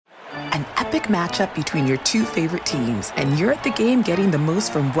An epic matchup between your two favorite teams, and you're at the game getting the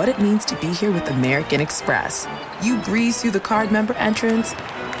most from what it means to be here with American Express. You breeze through the card member entrance,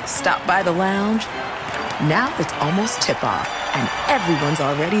 stop by the lounge. Now it's almost tip-off, and everyone's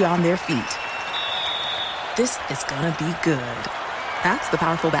already on their feet. This is gonna be good. That's the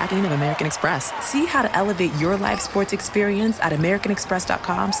powerful backing of American Express. See how to elevate your live sports experience at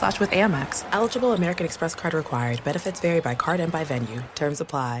americanexpress.com/withAmex. Eligible American Express card required. Benefits vary by card and by venue. Terms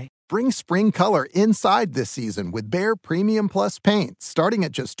apply. Bring spring color inside this season with Behr Premium Plus paint, starting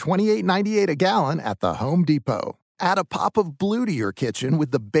at just $28.98 a gallon at the Home Depot. Add a pop of blue to your kitchen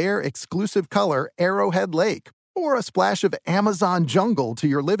with the Behr exclusive color Arrowhead Lake, or a splash of Amazon Jungle to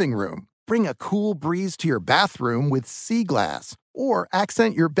your living room. Bring a cool breeze to your bathroom with Sea Glass, or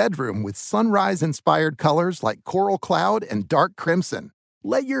accent your bedroom with sunrise-inspired colors like Coral Cloud and Dark Crimson.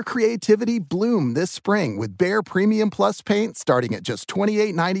 Let your creativity bloom this spring with Behr Premium Plus paint starting at just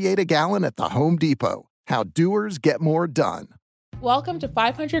 $28.98 a gallon at the Home Depot. How doers get more done. Welcome to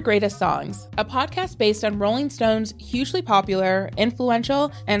 500 Greatest Songs, a podcast based on Rolling Stone's hugely popular,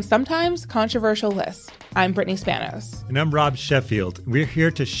 influential, and sometimes controversial list. I'm Brittany Spanos. And I'm Rob Sheffield. We're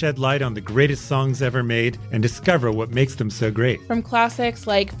here to shed light on the greatest songs ever made and discover what makes them so great. From classics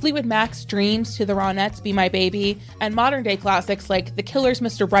like Fleetwood Mac's Dreams to the Ronettes' Be My Baby, and modern-day classics like The Killers'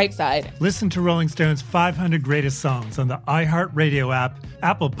 Mr. Brightside. Listen to Rolling Stone's 500 Greatest Songs on the iHeartRadio app,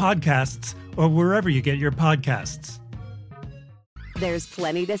 Apple Podcasts, or wherever you get your podcasts. There's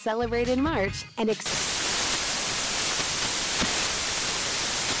plenty to celebrate in March and National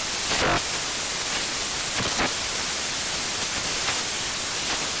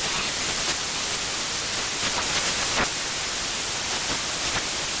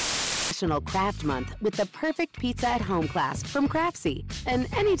Craft Month with the perfect pizza at home class from Craftsy. And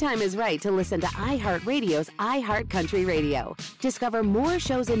anytime is right to listen to iHeartRadio's iHeartCountry Radio. Discover more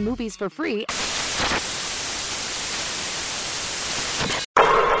shows and movies for free.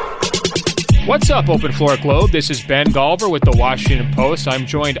 What's up, Open Floor Globe? This is Ben Golver with the Washington Post. I'm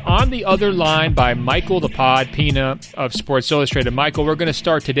joined on the other line by Michael the Pod Pina of Sports Illustrated. Michael, we're going to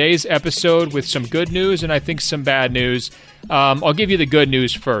start today's episode with some good news and I think some bad news. I'll give you the good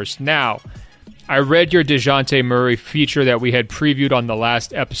news first. Now, I read your DeJounte Murray feature that we had previewed on the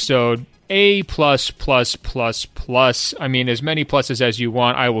last episode. A++++. I mean, as many pluses as you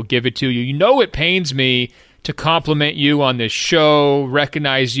want, I will give it to you. You know it pains me to compliment you on this show,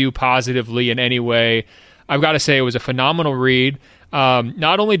 recognize you positively in any way. I've got to say it was a phenomenal read.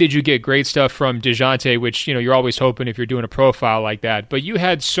 Not only did you get great stuff from DeJounte, which you're always hoping if you're doing a profile like that, but you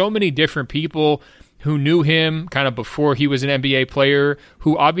had so many different people who knew him kind of before he was an NBA player,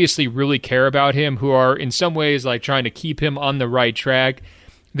 who obviously really care about him, who are in some ways like trying to keep him on the right track.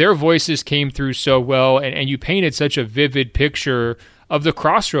 Their voices came through so well, and you painted such a vivid picture of the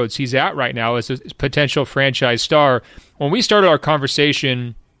crossroads he's at right now as a potential franchise star. When we started our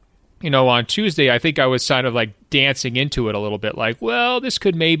conversation, on Tuesday, I think I was kind of like dancing into it a little bit, like, well, this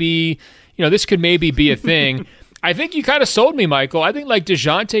could maybe be a thing. I think you kind of sold me, Michael. I think like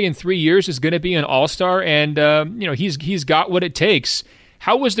DeJounte in 3 years is going to be an all-star, and he's got what it takes.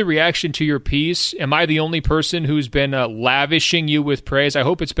 How was the reaction to your piece? Am I the only person who's been lavishing you with praise? I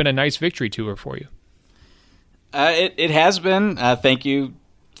hope it's been a nice victory tour for you. It has been. Thank you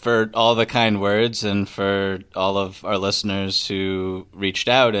for all the kind words and for all of our listeners who reached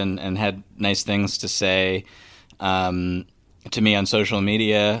out and had nice things to say to me on social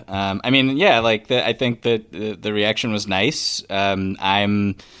media. I think that the reaction was nice.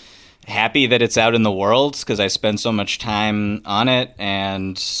 I'm happy that it's out in the world because I spent so much time on it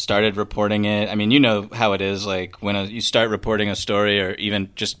and started reporting it. I mean, you know how it is. Like when you start reporting a story, or even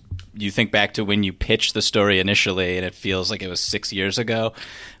just you think back to when you pitched the story initially and it feels like it was 6 years ago.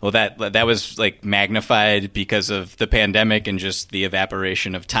 Well, that was like magnified because of the pandemic and just the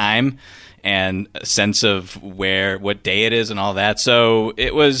evaporation of time and a sense of what day it is and all that. So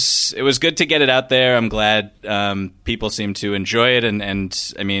it was good to get it out there. I'm glad people seem to enjoy it.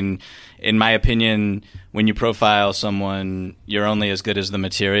 And I mean, in my opinion, when you profile someone, you're only as good as the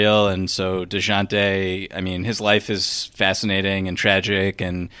material. And so DeJounte, I mean, his life is fascinating and tragic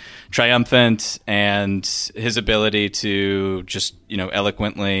and triumphant, and his ability to just,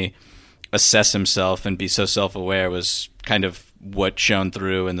 eloquently assess himself and be so self-aware was kind of what shone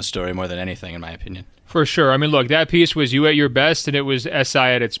through in the story more than anything, in my opinion. For sure. I mean, look, that piece was you at your best, and it was SI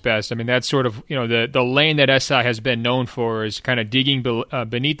at its best. I mean, that's sort of, the lane that SI has been known for is kind of digging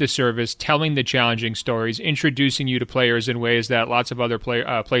beneath the surface, telling the challenging stories, introducing you to players in ways that lots of other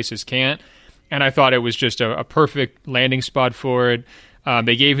places can't. And I thought it was just a perfect landing spot for it.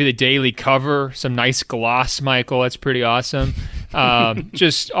 They gave you the daily cover, some nice gloss, Michael. That's pretty awesome.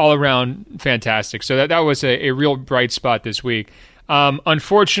 Just all around fantastic. So that was a real bright spot this week.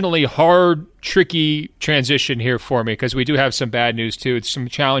 Unfortunately, hard, tricky transition here for me because we do have some bad news too. It's some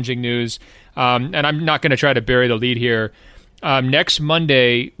challenging news, and I'm not going to try to bury the lead here. Next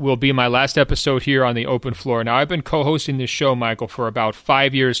Monday will be my last episode here on the Open Floor. Now, I've been co-hosting this show, Michael, for about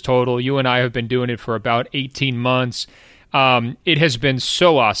 5 years total. You and I have been doing it for about 18 months. It has been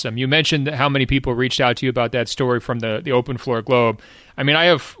so awesome. You mentioned how many people reached out to you about that story from the Open Floor Globe. I mean, I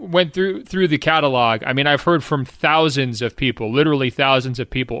have went through the catalog. I mean, I've heard from thousands of people, literally thousands of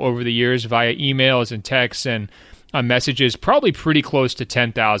people over the years via emails and texts and messages, probably pretty close to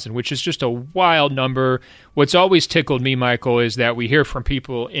 10,000, which is just a wild number. What's always tickled me, Michael, is that we hear from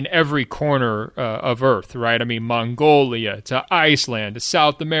people in every corner of Earth, right? I mean, Mongolia to Iceland to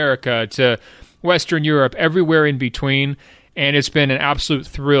South America to Western Europe, everywhere in between. And it's been an absolute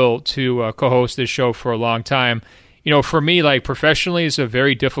thrill to co-host this show for a long time. You know, for me, like professionally, it's a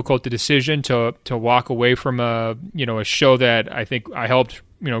very difficult decision to walk away from a show that I think I helped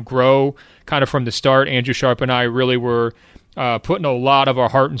grow kind of from the start. Andrew Sharp and I really were putting a lot of our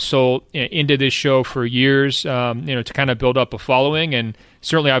heart and soul into this show for years, to kind of build up a following. And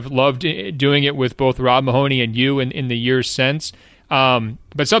certainly I've loved doing it with both Rob Mahoney and you in the years since.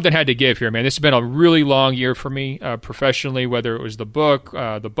 But something had to give here, man. This has been a really long year for me professionally, whether it was the book,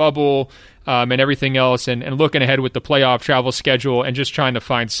 the bubble, and everything else, and looking ahead with the playoff travel schedule and just trying to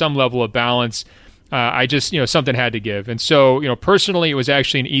find some level of balance. I just, something had to give. And so, personally, it was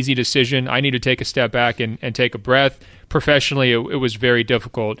actually an easy decision. I need to take a step back and take a breath. Professionally, it was very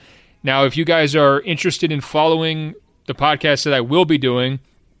difficult. Now, if you guys are interested in following the podcast that I will be doing,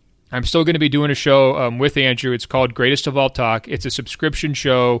 I'm still going to be doing a show with Andrew. It's called Greatest of All Talk. It's a subscription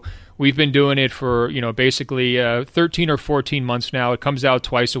show. We've been doing it for, basically 13 or 14 months now. It comes out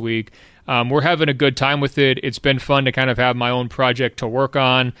twice a week. We're having a good time with it. It's been fun to kind of have my own project to work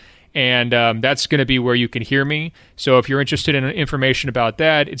on. And that's going to be where you can hear me. So if you're interested in information about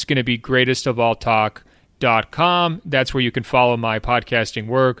that, it's going to be greatestofalltalk.com. That's where you can follow my podcasting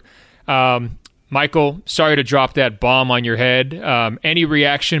work. Michael, sorry to drop that bomb on your head. Any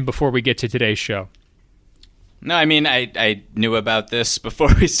reaction before we get to today's show? No, I mean, I knew about this before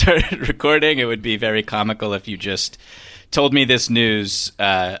we started recording. It would be very comical if you just told me this news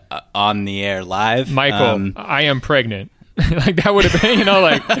on the air live. Michael, I am pregnant. Like that would have been,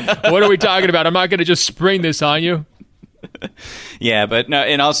 what are we talking about? I'm not going to just spring this on you. Yeah, but no,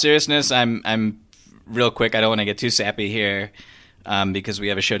 in all seriousness, I'm real quick. I don't want to get too sappy here. Because we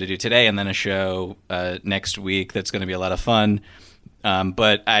have a show to do today and then a show next week that's going to be a lot of fun.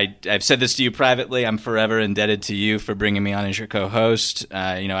 But I've said this to you privately. I'm forever indebted to you for bringing me on as your co-host.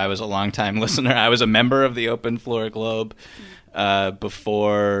 I was a longtime listener. I was a member of the Open Floor Globe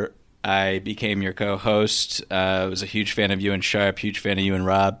before I became your co-host. I was a huge fan of you and Sharp, huge fan of you and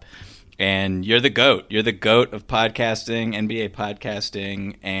Rob. And you're the GOAT. You're the GOAT of podcasting, NBA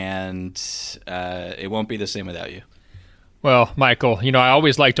podcasting, and it won't be the same without you. Well, Michael, I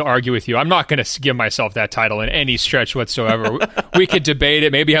always like to argue with you. I'm not going to give myself that title in any stretch whatsoever. We could debate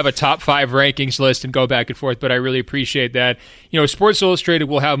it, maybe have a top 5 rankings list and go back and forth, but I really appreciate that. Sports Illustrated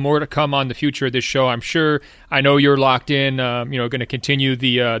will have more to come on the future of this show, I'm sure. I know you're locked in, going to continue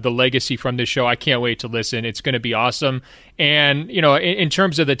the legacy from this show. I can't wait to listen. It's going to be awesome. And, in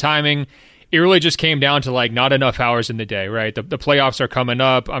terms of the timing, it really just came down to not enough hours in the day, right? The playoffs are coming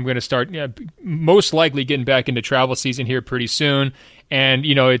up. I'm going to start most likely getting back into travel season here pretty soon. And,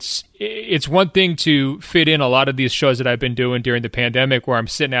 it's one thing to fit in a lot of these shows that I've been doing during the pandemic where I'm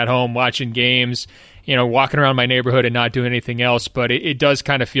sitting at home watching games, walking around my neighborhood and not doing anything else. But it does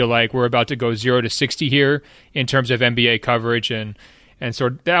kind of feel like we're about to go 0 to 60 here in terms of NBA coverage. And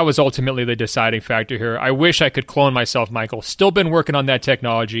so that was ultimately the deciding factor here. I wish I could clone myself, Michael. Still been working on that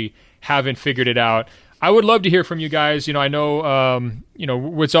technology. Haven't figured it out. I would love to hear from you guys. I know,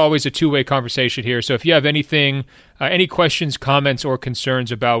 it's always a two-way conversation here. So if you have anything, any questions, comments, or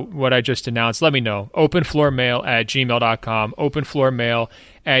concerns about what I just announced, let me know. openfloormail@gmail.com,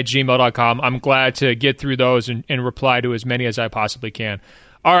 openfloormail@gmail.com. I'm glad to get through those and reply to as many as I possibly can.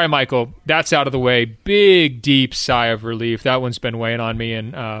 All right, Michael, that's out of the way. Big, deep sigh of relief. That one's been weighing on me,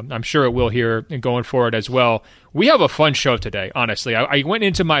 and I'm sure it will here and going forward as well. We have a fun show today, honestly. I went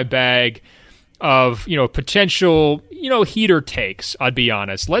into my bag of, potential, heater takes, I'll be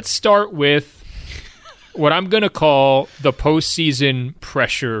honest. Let's start with what I'm going to call the postseason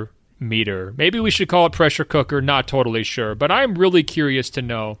pressure meter. Maybe we should call it pressure cooker, not totally sure. But I'm really curious to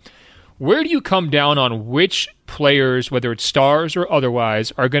know, where do you come down on which players, whether it's stars or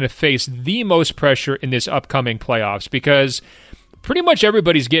otherwise, are going to face the most pressure in this upcoming playoffs? Because pretty much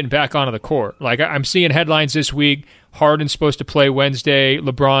everybody's getting back onto the court. I'm seeing headlines this week, Harden's supposed to play Wednesday.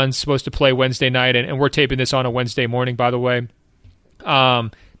 LeBron's supposed to play Wednesday night, and we're taping this on a Wednesday morning, by the way.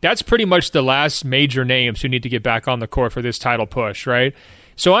 That's pretty much the last major names who need to get back on the court for this title push, right?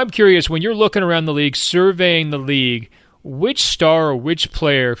 So I'm curious, when you're looking around the league, surveying the league, which star or which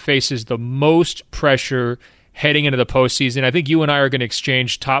player faces the most pressure heading into the postseason? I think you and I are going to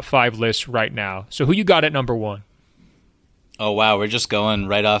exchange top 5 lists right now. So who you got at number 1? Oh, wow. We're just going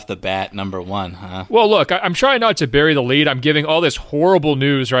right off the bat, number 1, huh? Well, look, I'm trying not to bury the lead. I'm giving all this horrible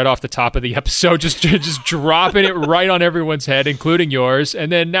news right off the top of the episode, just dropping it right on everyone's head, including yours.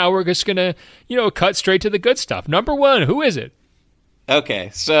 And then now we're just going to, cut straight to the good stuff. Number 1, who is it? Okay,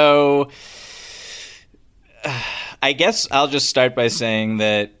 so I guess I'll just start by saying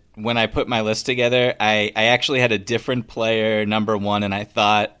that when I put my list together, I actually had a different player, number 1, and I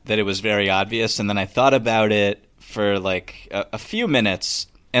thought that it was very obvious. And then I thought about it for like a few minutes,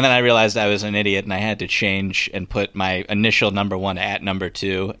 and then I realized I was an idiot and I had to change and put my initial number 1 at number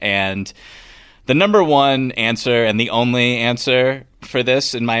 2. And the number 1 answer, and the only answer for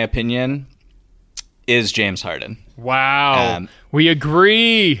this, in my opinion, is James Harden. Wow. We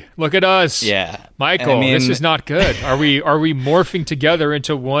agree. Look at us. Yeah. Michael, this is not good. Are we morphing together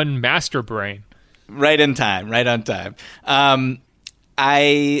into one master brain? Right on time.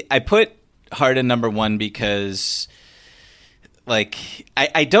 I put Harden number 1 because, like,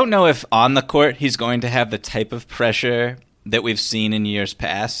 I don't know if on the court he's going to have the type of pressure that we've seen in years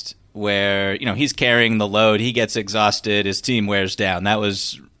past where, he's carrying the load, he gets exhausted, his team wears down. That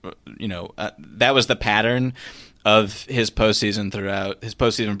was, that was the pattern of his postseason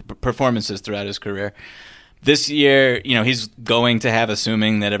performances throughout his career. This year, he's going to have,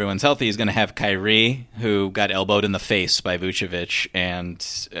 assuming that everyone's healthy, he's going to have Kyrie, who got elbowed in the face by Vucevic, and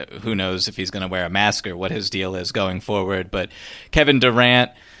who knows if he's going to wear a mask or what his deal is going forward. But Kevin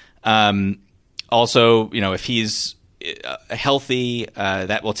Durant, also, if he's healthy,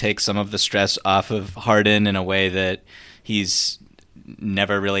 that will take some of the stress off of Harden in a way that he's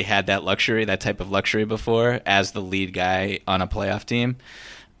never really had that type of luxury before as the lead guy on a playoff team.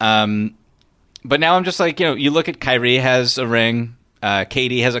 But now I'm just like, you look at Kyrie has a ring,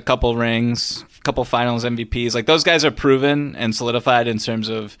 KD has a couple rings, a couple finals MVPs. Like, those guys are proven and solidified in terms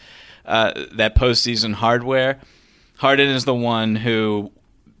of that postseason hardware. Harden is the one who,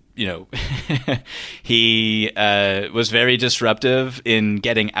 he was very disruptive in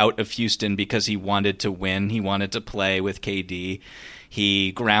getting out of Houston because he wanted to win. He wanted to play with KD.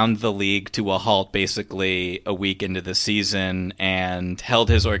 He ground the league to a halt basically a week into the season and held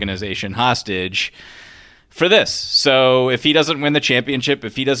his organization hostage for this. So if he doesn't win the championship,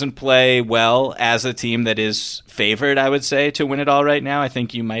 if he doesn't play well as a team that is favored, I would say, to win it all right now, I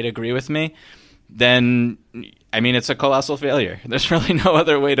think you might agree with me, then, it's a colossal failure. There's really no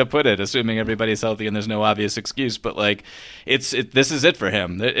other way to put it, assuming everybody's healthy and there's no obvious excuse. But, like, this is it for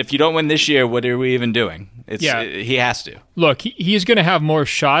him. If you don't win this year, what are we even doing? He has to. Look, he's going to have more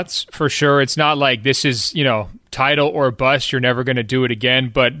shots for sure. It's not like this is, title or bust. You're never going to do it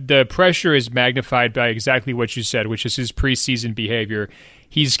again. But the pressure is magnified by exactly what you said, which is his preseason behavior.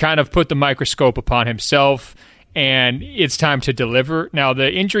 He's kind of put the microscope upon himself, and it's time to deliver. Now, the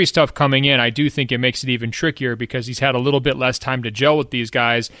injury stuff coming in, I do think it makes it even trickier because he's had a little bit less time to gel with these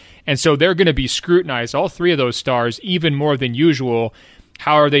guys, and so they're going to be scrutinized, all 3 of those stars, even more than usual.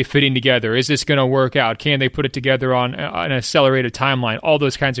 How are they fitting together? Is this going to work out? Can they put it together on an accelerated timeline? All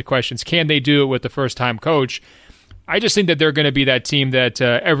those kinds of questions. Can they do it with the first-time coach? I just think that they're going to be that team that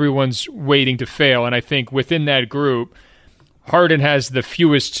everyone's waiting to fail, and I think within that group, Harden has the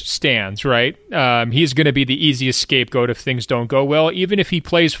fewest stands, right? He's going to be the easiest scapegoat if things don't go well. Even if he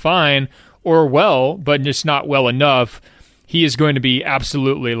plays fine or well, but just not well enough, he is going to be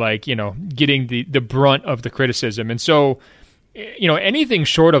absolutely getting the brunt of the criticism. And so, anything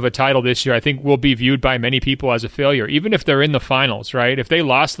short of a title this year, I think will be viewed by many people as a failure, even if they're in the finals, right? If they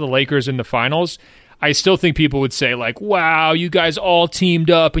lost to the Lakers in the finals, I still think people would say, like, wow, you guys all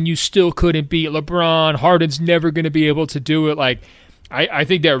teamed up and you still couldn't beat LeBron. Harden's never going to be able to do it. Like, I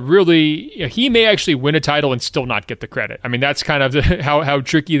think that really, he may actually win a title and still not get the credit. I mean, that's kind of how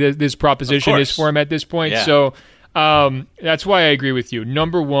tricky this proposition is for him at this point. Yeah. So that's why I agree with you.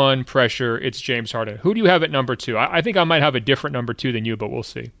 Number 1, pressure, it's James Harden. Who do you have at number 2? I think I might have a different number 2 than you, but we'll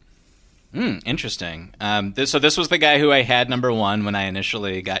see. Interesting. So this was the guy who I had number 1 when I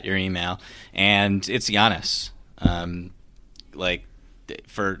initially got your email, and it's Giannis.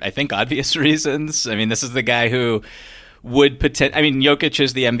 For, I think, obvious reasons. I mean, this is the guy who would Jokic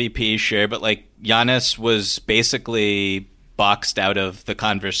is the MVP, sure, but, like, Giannis was basically boxed out of the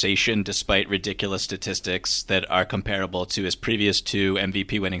conversation despite ridiculous statistics that are comparable to his previous 2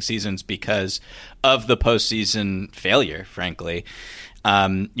 MVP winning seasons because of the postseason failure, frankly.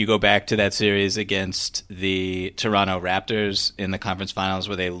 You go back to that series against the Toronto Raptors in the conference finals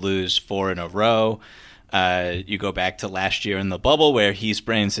where they lose 4 in a row. You go back to last year in the bubble where he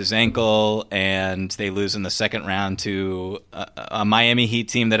sprains his ankle and they lose in the second round to a Miami Heat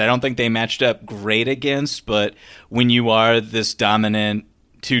team that I don't think they matched up great against. But when you are this dominant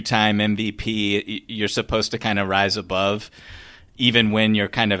 2-time MVP, you're supposed to kind of rise above even when you're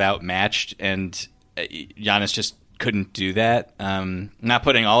kind of outmatched. And Giannis just couldn't do that. Not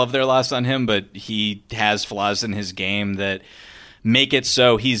putting all of their loss on him, but he has flaws in his game that make it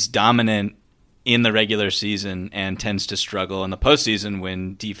so he's dominant in the regular season and tends to struggle in the postseason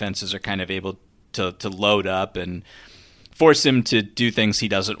when defenses are kind of able to load up and force him to do things he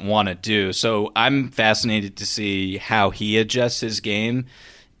doesn't want to do. So I'm fascinated to see how he adjusts his game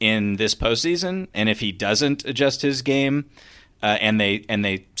in this postseason, and if he doesn't adjust his game and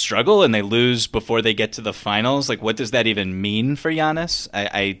they struggle and they lose before they get to the finals, like what does that even mean for Giannis?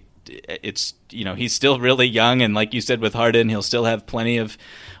 It's, you know, he's still really young, and like you said with Harden, he'll still have plenty of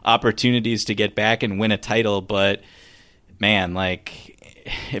opportunities to get back and win a title, but man, like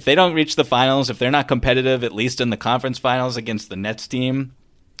if they don't reach the finals, if they're not competitive at least in the conference finals against the Nets team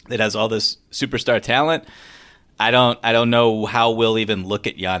that has all this superstar talent, I don't know how we'll even look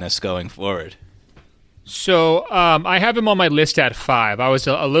at Giannis going forward. So I have him on my list at 5. I was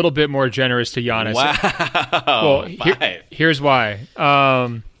a little bit more generous to Giannis. Wow. Well, here's why.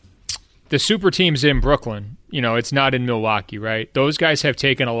 The super team's in Brooklyn. You know, it's not in Milwaukee, right? Those guys have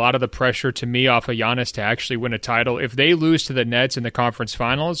taken a lot of the pressure to me off of Giannis to actually win a title. If they lose to the Nets in the conference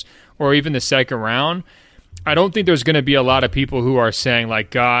finals or even the second round, I don't think there's going to be a lot of people who are saying,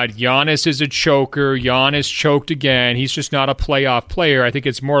 like, God, Giannis is a choker. Giannis choked again. He's just not a playoff player. I think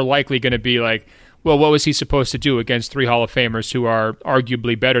it's more likely going to be like, well, what was he supposed to do against 3 Hall of Famers who are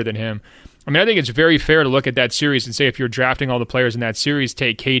arguably better than him? I mean, I think it's very fair to look at that series and say if you're drafting all the players in that series,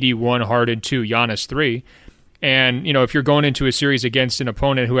 take KD 1, Harden 2, Giannis 3. And, you know, if you're going into a series against an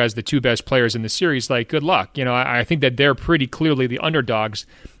opponent who has the 2 best players in the series, like, good luck. You know, I think that they're pretty clearly the underdogs,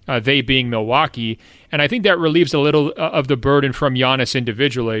 they being Milwaukee. And I think that relieves a little of the burden from Giannis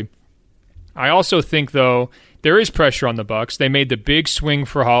individually. I also think, though, there is pressure on the Bucks. They made the big swing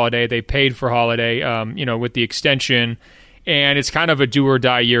for Holiday. They paid for Holiday, you know, with the extension. And it's kind of a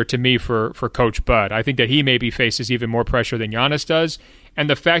do-or-die year to me for Coach Bud. I think that he maybe faces even more pressure than Giannis does. And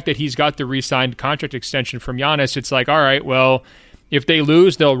the fact that he's got the re-signed contract extension from Giannis, it's like, all right, well, if they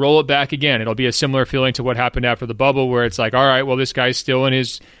lose, they'll roll it back again. It'll be a similar feeling to what happened after the bubble where it's like, all right, well, this guy's still in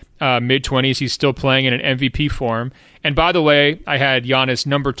his mid-20s. He's still playing in an MVP form. And by the way, I had Giannis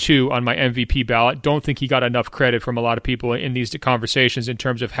number 2 on my MVP ballot. Don't think he got enough credit from a lot of people in these conversations in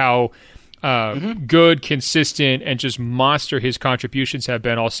terms of how good, consistent, and just monster his contributions have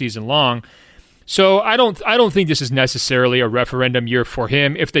been all season long. So I don't think this is necessarily a referendum year for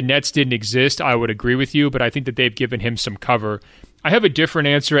him. If the Nets didn't exist, I would agree with you, but I think that they've given him some cover. I have a different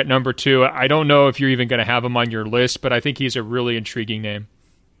answer at number 2. I don't know if you're even going to have him on your list, but I think he's a really intriguing name.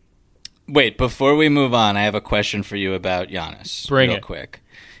 Wait, before we move on, I have a question for you about Giannis. Bring it. Real quick.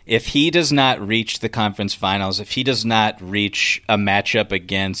 If he does not reach the conference finals, if he does not reach a matchup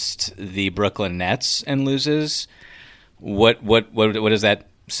against the Brooklyn Nets and loses, what does that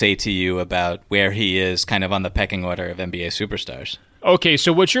say to you about where he is kind of on the pecking order of NBA superstars? Okay,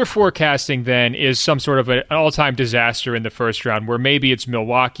 so what you're forecasting then is some sort of an all-time disaster in the first round where maybe it's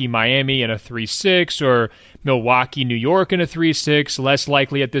Milwaukee, Miami in a 3-6 or Milwaukee, New York in a 3-6. Less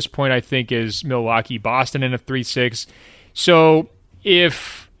likely at this point, I think, is Milwaukee, Boston in a 3-6. So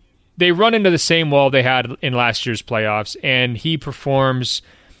if they run into the same wall they had in last year's playoffs and he performs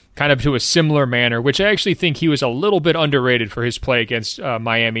kind of to a similar manner, which I actually think he was a little bit underrated for his play against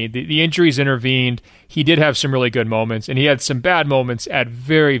Miami. The injuries intervened. He did have some really good moments, and he had some bad moments at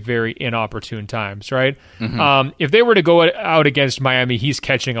very, very inopportune times, right? Mm-hmm. If they were to go out against Miami, he's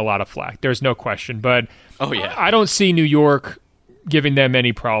catching a lot of flack. There's no question. But I don't see New York giving them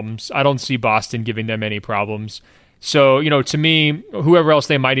any problems. I don't see Boston giving them any problems. So, you know, to me, whoever else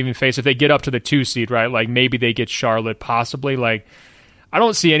they might even face, if they get up to the 2 seed, right, like maybe they get Charlotte, possibly, like, I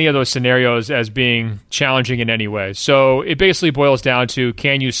don't see any of those scenarios as being challenging in any way. So it basically boils down to,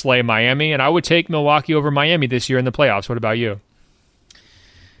 can you slay Miami? And I would take Milwaukee over Miami this year in the playoffs. What about you?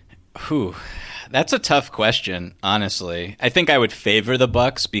 That's a tough question, honestly. I think I would favor the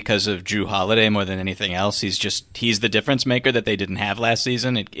Bucks because of Jrue Holiday more than anything else. He's the difference maker that they didn't have last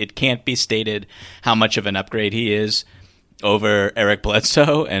season. It can't be stated how much of an upgrade he is over Eric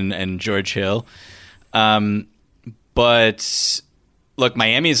Bledsoe and George Hill. But look,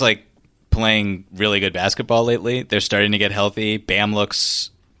 Miami's like playing really good basketball lately. They're starting to get healthy. Bam looks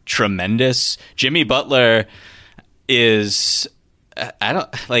tremendous. Jimmy Butler is, I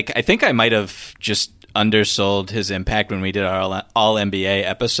think I might have just undersold his impact when we did our all NBA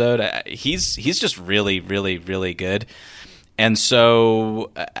episode. He's just really, really, really good. And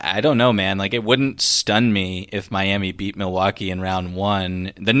so I don't know, man. Like, it wouldn't stun me if Miami beat Milwaukee in round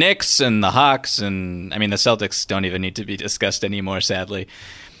one. The Knicks and the Hawks and, I mean, the Celtics don't even need to be discussed anymore, sadly.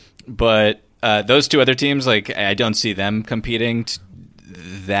 But those two other teams, like, I don't see them competing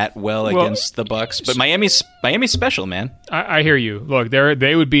that well against the Bucks. But Miami's special, man. I hear you. Look, they're the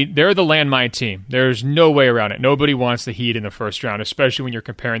landmine team. There's no way around it. Nobody wants the Heat in the first round, especially when you're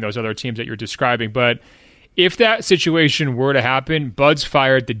comparing those other teams that you're describing. But if that situation were to happen, Bud's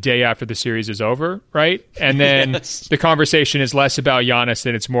fired the day after the series is over, right? And then the conversation is less about Giannis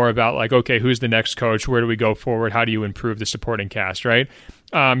and it's more about like, okay, who's the next coach? Where do we go forward? How do you improve the supporting cast, right?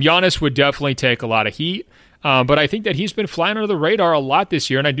 Giannis would definitely take a lot of heat, but I think that he's been flying under the radar a lot this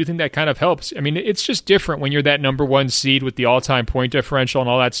year, and I do think that kind of helps. I mean, it's just different when you're that number one seed with the all-time point differential and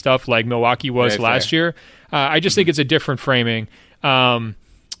all that stuff like Milwaukee was last year. I just think it's a different framing.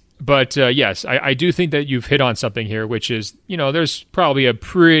 But yes, I do think that you've hit on something here, which is, there's probably a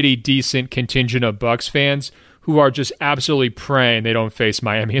pretty decent contingent of Bucks fans who are just absolutely praying they don't face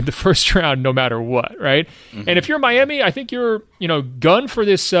Miami in the first round no matter what, right? Mm-hmm. And if you're Miami, I think you're, gun for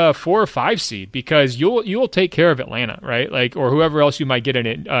this 4 or 5 seed because you'll take care of Atlanta, right? Like, or whoever else you might get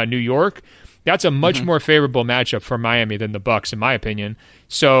in New York. That's a much more favorable matchup for Miami than the Bucks, in my opinion.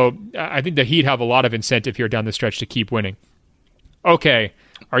 So I think the Heat have a lot of incentive here down the stretch to keep winning. Okay.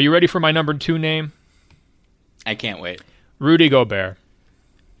 Are you ready for my number 2 name? I can't wait. Rudy Gobert.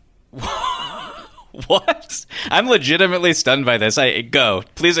 What? I'm legitimately stunned by this. Go.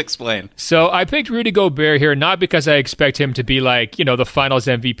 Please explain. So I picked Rudy Gobert here not because I expect him to be like, the finals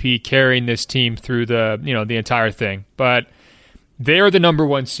MVP carrying this team through the entire thing. But they're the number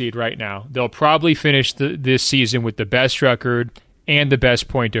 1 seed right now. They'll probably finish this season with the best record and the best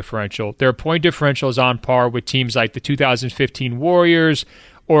point differential. Their point differential is on par with teams like the 2015 Warriors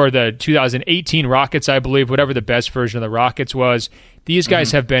or the 2018 Rockets, I believe, whatever the best version of the Rockets was. These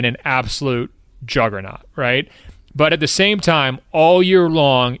guys have been an absolute juggernaut, right? But at the same time, all year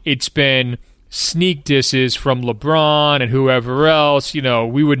long, it's been sneak disses from LeBron and whoever else.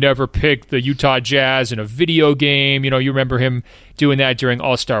 We would never pick the Utah Jazz in a video game. You remember him doing that during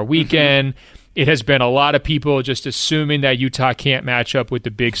All-Star Weekend. It has been a lot of people just assuming that Utah can't match up with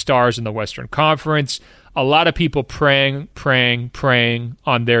the big stars in the Western Conference. A lot of people praying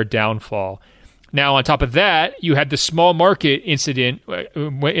on their downfall. Now, on top of that, you had the small market incident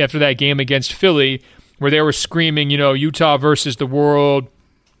after that game against Philly where they were screaming, Utah versus the world.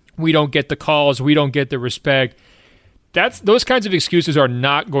 We don't get the calls. We don't get the respect. Those kinds of excuses are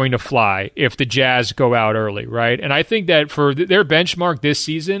not going to fly if the Jazz go out early, right? And I think that for their benchmark this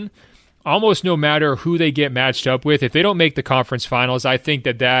season, almost no matter who they get matched up with, if they don't make the conference finals, I think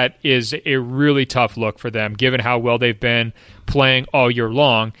that is a really tough look for them, given how well they've been playing all year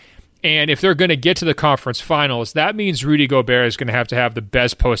long. And if they're going to get to the conference finals, that means Rudy Gobert is going to have the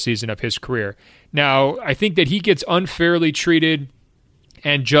best postseason of his career. Now, I think that he gets unfairly treated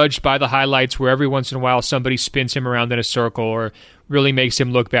and judged by the highlights where every once in a while somebody spins him around in a circle or really makes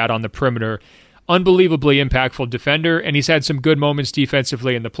him look bad on the perimeter. Unbelievably impactful defender, and he's had some good moments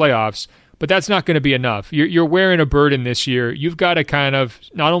defensively in the playoffs, but that's not going to be enough. You're wearing a burden this year. You've got to kind of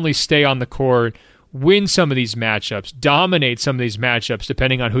not only stay on the court, win some of these matchups, dominate some of these matchups,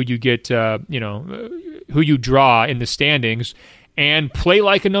 depending on who you get, who you draw in the standings, and play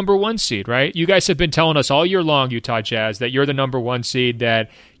like a number 1 seed, right? You guys have been telling us all year long, Utah Jazz, that you're the number 1 seed, that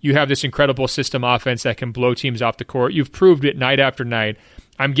you have this incredible system offense that can blow teams off the court. You've proved it night after night.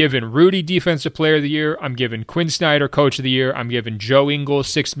 I'm giving Rudy Defensive Player of the Year. I'm giving Quinn Snyder Coach of the Year. I'm giving Joe Ingles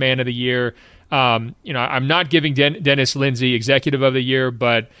Sixth Man of the Year. I'm not giving Dennis Lindsey Executive of the Year,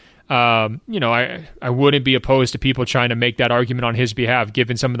 but I wouldn't be opposed to people trying to make that argument on his behalf,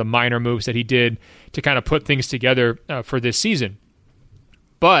 given some of the minor moves that he did to kind of put things together for this season.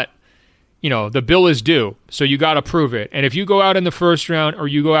 But the bill is due, so you got to prove it. And if you go out in the first round or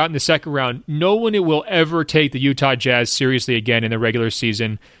you go out in the second round, no one will ever take the Utah Jazz seriously again in the regular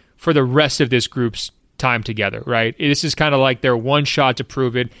season for the rest of this group's time together, right? This is kind of like their one shot to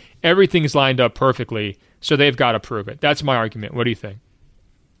prove it. Everything's lined up perfectly, so they've got to prove it. That's my argument. What do you think?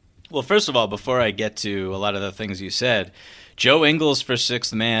 Well, first of all, before I get to a lot of the things you said, Joe Ingles for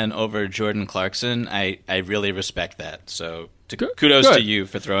sixth man over Jordan Clarkson, I really respect that. So kudos to you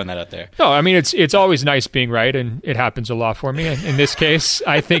for throwing that out there. No, I mean, it's always nice being right, and it happens a lot for me. In this case,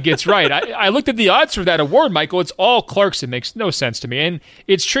 I think it's right. I looked at the odds for that award, Michael. It's all Clarkson. Makes no sense to me. And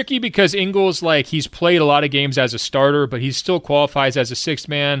it's tricky because Ingles, he's played a lot of games as a starter, but he still qualifies as a sixth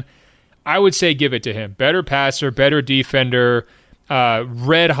man. I would say give it to him. Better passer, better defender,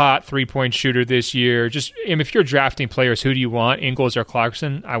 red-hot three-point shooter this year. Just if you're drafting players, who do you want, Ingles or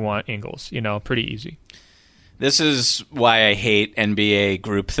Clarkson? I want Ingles. Pretty easy. This is why I hate NBA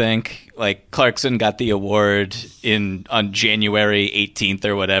groupthink. Clarkson got the award on January 18th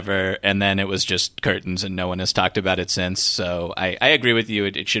or whatever, and then it was just curtains, and no one has talked about it since. So I agree with you.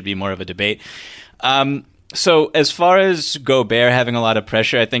 It should be more of a debate. So as far as Gobert having a lot of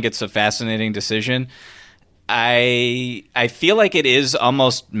pressure, I think it's a fascinating decision. I feel like it is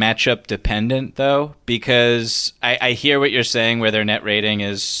almost matchup dependent, though, because I hear what you're saying, where their net rating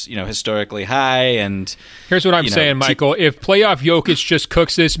is, historically high. And here's what I'm saying, Michael. If playoff Jokic just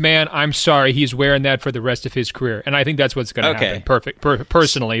cooks this man, I'm sorry, he's wearing that for the rest of his career, and I think that's what's going to happen.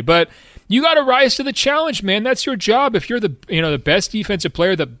 Personally, but you got to rise to the challenge, man. That's your job. If you're the best defensive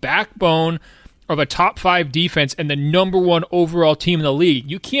player, the backbone of a top 5 defense and the number 1 overall team in the league,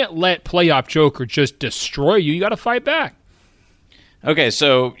 you can't let playoff Joker just destroy you. You got to fight back. Okay,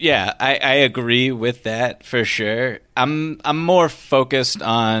 so yeah, I agree with that for sure. I'm more focused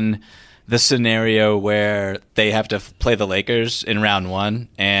on the scenario where they have to play the Lakers in round 1,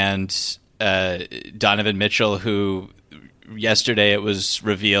 and Donovan Mitchell, who yesterday it was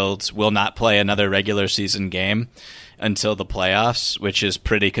revealed will not play another regular season game until the playoffs, which is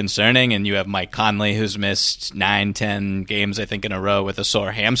pretty concerning. And you have Mike Conley, who's missed 9-10 games, I think, in a row with a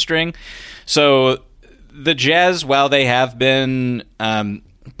sore hamstring. So the Jazz, while they have been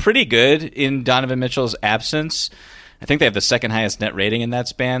pretty good in Donovan Mitchell's absence, I think they have the second highest net rating in that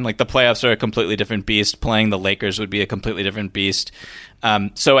span. The playoffs are a completely different beast. Playing the Lakers would be a completely different beast.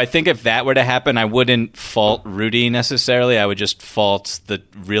 So I think if that were to happen, I wouldn't fault Rudy necessarily. I would just fault the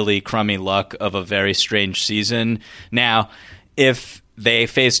really crummy luck of a very strange season. Now, if they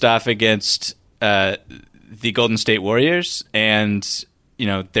faced off against the Golden State Warriors and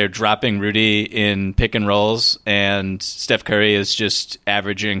they're dropping Rudy in pick and rolls, and Steph Curry is just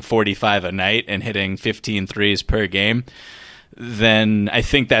averaging 45 a night and hitting 15 threes per game, then I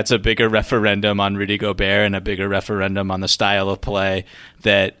think that's a bigger referendum on Rudy Gobert and a bigger referendum on the style of play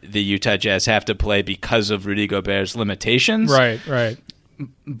that the Utah Jazz have to play because of Rudy Gobert's limitations. Right.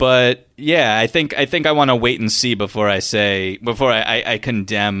 But yeah, I think I want to wait and see before I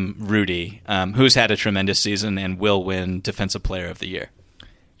condemn Rudy, who's had a tremendous season and will win Defensive Player of the Year.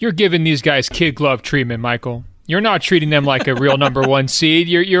 You're giving these guys kid glove treatment, Michael. You're not treating them like a real number 1 seed.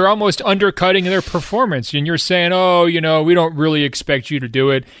 You're almost undercutting their performance, and you're saying, we don't really expect you to do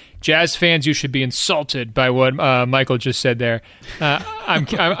it. Jazz fans, you should be insulted by what Michael just said there.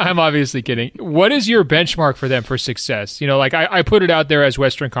 I'm obviously kidding. What is your benchmark for them for success? I put it out there as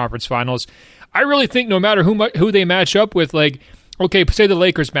Western Conference Finals. I really think no matter who they match up with, say the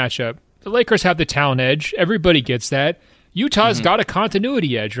Lakers match up. The Lakers have the talent edge. Everybody gets that. Utah's got a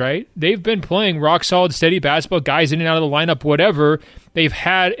continuity edge, right? They've been playing rock-solid, steady basketball, guys in and out of the lineup, whatever. They've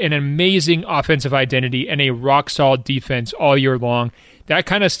had an amazing offensive identity and a rock-solid defense all year long. That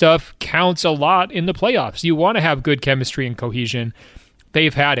kind of stuff counts a lot in the playoffs. You want to have good chemistry and cohesion.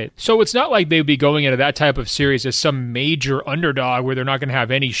 They've had it. So it's not like they'd be going into that type of series as some major underdog where they're not going to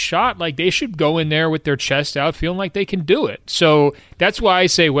have any shot. They should go in there with their chest out feeling like they can do it. So that's why I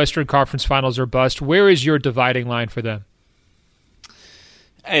say Western Conference Finals are bust. Where is your dividing line for them?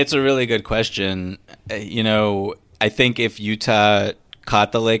 It's a really good question. I think if Utah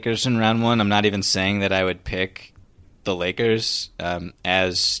caught the Lakers in round 1, I'm not even saying that I would pick the Lakers.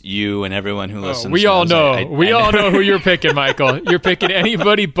 As you and everyone who listens, we all know. We all know who you're picking, Michael. You're picking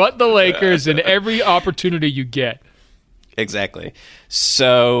anybody but the Lakers in every opportunity you get. Exactly.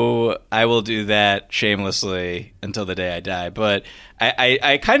 So I will do that shamelessly until the day I die. But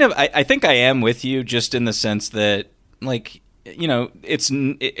I think I am with you, just in the sense that it's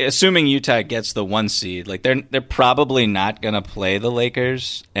assuming Utah gets the 1 seed. They're probably not going to play the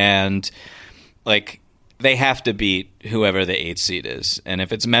Lakers, and they have to beat whoever the 8th seed is. And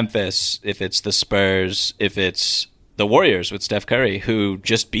if it's Memphis, if it's the Spurs, if it's the Warriors with Steph Curry, who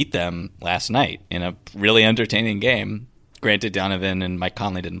just beat them last night in a really entertaining game. Granted, Donovan and Mike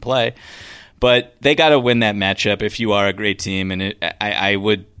Conley didn't play, but they got to win that matchup if you are a great team. And I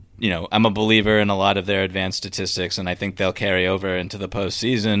would. I'm a believer in a lot of their advanced statistics, and I think they'll carry over into the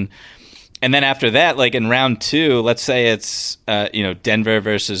postseason. And then after that, like in round 2, let's say it's Denver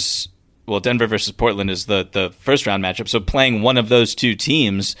versus Portland is the first round matchup. So playing one of those two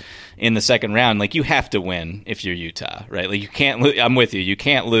teams in the second round, like you have to win if you're Utah, right? Like you can't. I'm with you. You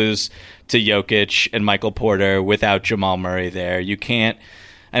can't lose to Jokic and Michael Porter without Jamal Murray there. You can't.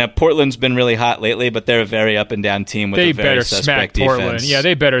 I know Portland's been really hot lately, but they're a very up and down team with a very suspect defense. Portland. Yeah,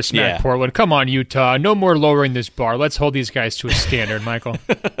 they better smack Portland. Come on, Utah. No more lowering this bar. Let's hold these guys to a standard, Michael.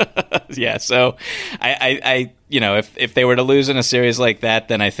 Yeah, so I if they were to lose in a series like that,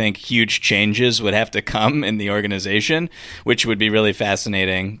 then I think huge changes would have to come in the organization, which would be really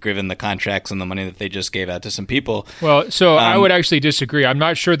fascinating given the contracts and the money that they just gave out to some people. Well, so I would actually disagree. I'm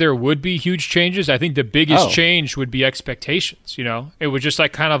not sure there would be huge changes. I think the biggest change would be expectations. It would just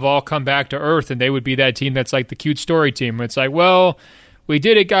like kind of all come back to earth, and they would be that team that's like the cute story team. It's like, well, we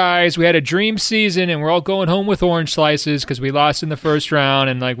did it, guys. We had a dream season, and we're all going home with orange slices because we lost in the first round,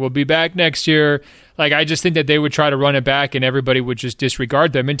 and like we'll be back next year. Like I just think that they would try to run it back, and everybody would just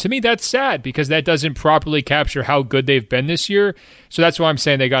disregard them. And to me, that's sad because that doesn't properly capture how good they've been this year. So that's why I'm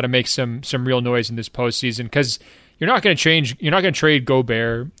saying they got to make some real noise in this postseason because you're not going to change. You're not going to trade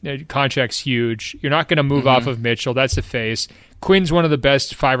Gobert. Contract's huge. You're not going to move off of Mitchell. That's the face. Quinn's one of the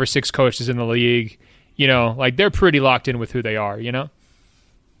best 5 or 6 coaches in the league. Like they're pretty locked in with who they are.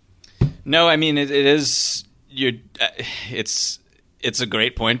 No, I mean it is. It's a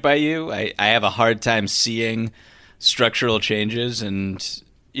great point by you. I have a hard time seeing structural changes, and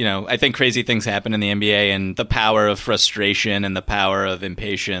I think crazy things happen in the NBA, and the power of frustration and the power of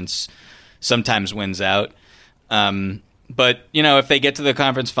impatience sometimes wins out. But if they get to the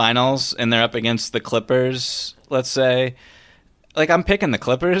conference finals and they're up against the Clippers, let's say. Like, I'm picking the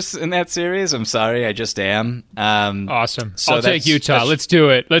Clippers in that series. I'm sorry, I just am. Awesome. So I'll take Utah. Let's do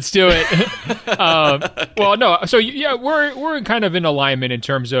it. Well, no. So, yeah, we're kind of in alignment in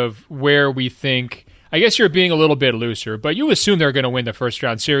terms of where we think. I guess you're being a little bit looser, but you assume they're going to win the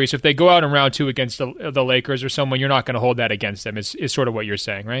first-round series. If they go out in round 2 against the Lakers or someone, you're not going to hold that against them, is sort of what you're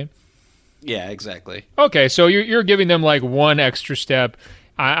saying, right? Yeah, exactly. Okay, so you're giving them, like, one extra step.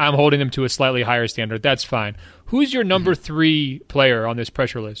 I'm holding them to a slightly higher standard. That's fine. Who's your number 3 player on this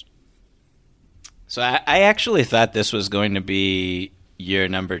pressure list? So I actually thought this was going to be your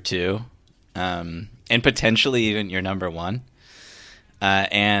number 2, and potentially even your number 1.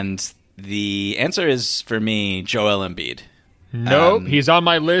 And the answer is, for me, Joel Embiid. Nope, he's on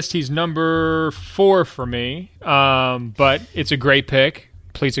my list. He's number 4 for me, but it's a great pick.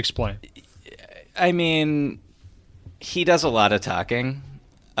 Please explain. I mean, he does a lot of talking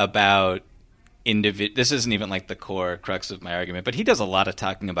about this isn't even like the core crux of my argument, but he does a lot of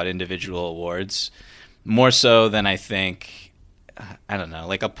talking about individual awards, more so than I think. I don't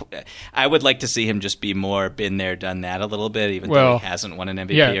know. I would like to see him just be more been there, done that a little bit, even though he hasn't won an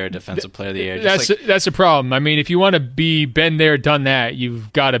MVP or Defensive Player of the Year. That's a problem. I mean, if you want to be been there, done that,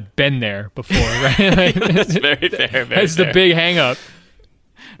 you've got to been there before, right? That's very fair. That's the big hang up.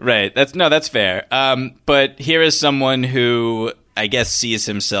 Right. That's fair. But here is someone who I guess sees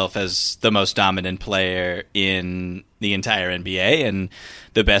himself as the most dominant player in the entire NBA and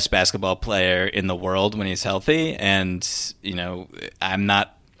the best basketball player in the world when he's healthy. And, I'm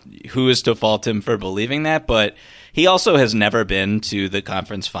not who is to fault him for believing that, but he also has never been to the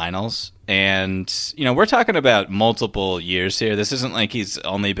conference finals. And, we're talking about multiple years here. This isn't like he's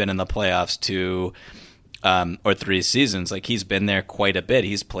only been in the playoffs 2 or 3 seasons. Like, he's been there quite a bit.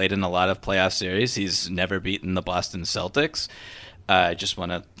 He's played in a lot of playoff series. He's never beaten the Boston Celtics. I just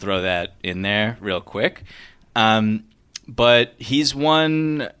want to throw that in there real quick. But he's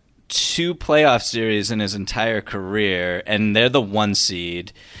won 2 playoff series in his entire career, and they're the 1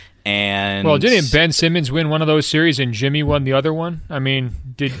 seed. And well, didn't Ben Simmons win one of those series and Jimmy won the other one? I mean,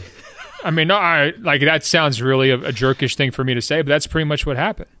 that sounds really a jerkish thing for me to say, but that's pretty much what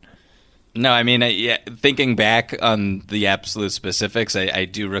happened. No, I mean, thinking back on the absolute specifics, I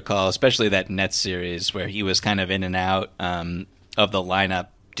do recall, especially that Nets series where he was kind of in and out of the lineup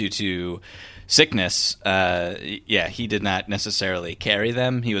due to sickness. He did not necessarily carry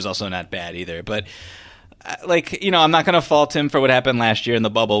them. He was also not bad either. But, I'm not going to fault him for what happened last year in the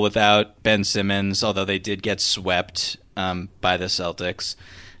bubble without Ben Simmons, although they did get swept by the Celtics.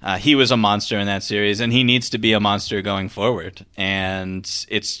 He was a monster in that series, and he needs to be a monster going forward. And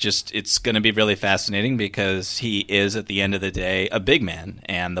it's going to be really fascinating because he is, at the end of the day, a big man.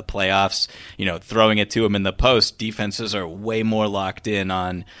 And the playoffs, throwing it to him in the post, defenses are way more locked in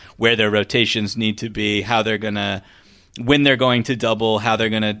on where their rotations need to be, how they're going to, when they're going to double, how they're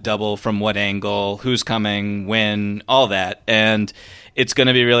going to double, from what angle, who's coming, when, all that. And it's going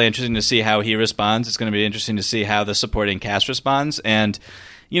to be really interesting to see how he responds. It's going to be interesting to see how the supporting cast responds. And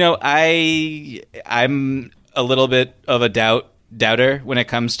I'm a little bit of a doubter when it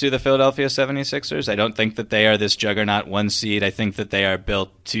comes to the Philadelphia 76ers. I don't think that they are this juggernaut 1 seed. I think that they are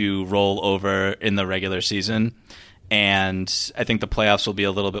built to roll over in the regular season. And I think the playoffs will be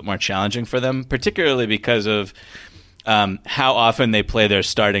a little bit more challenging for them, particularly because of how often they play their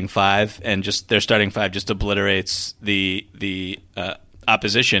starting five, and just their starting five just obliterates the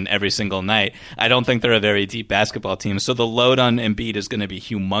opposition every single night. I don't think they're a very deep basketball team, so the load on Embiid is going to be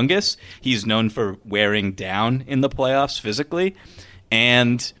humongous. He's known for wearing down in the playoffs physically,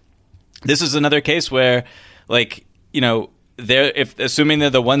 and this is another case where, assuming they're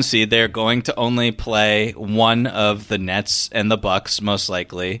the 1 seed, they're going to only play one of the Nets and the Bucks most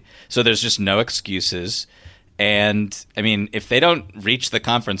likely. So there's just no excuses. And I mean, if they don't reach the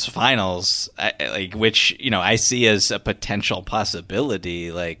conference finals, which I see as a potential possibility,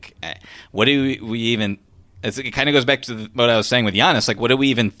 what do we even? It kind of goes back to what I was saying with Giannis. What do we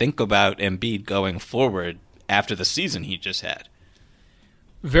even think about Embiid going forward after the season he just had?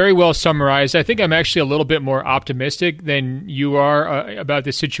 Very well summarized. I think I'm actually a little bit more optimistic than you are about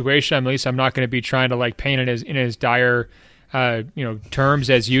this situation. At least I'm not going to be trying to paint it in as dire terms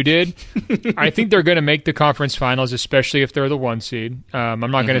as you did. I think they're going to make the conference finals, especially if they're the 1 seed. I'm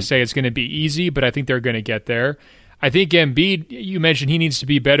not going to say it's going to be easy, but I think they're going to get there. I think Embiid, you mentioned he needs to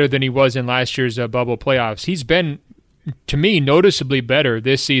be better than he was in last year's bubble playoffs. He's been, to me, noticeably better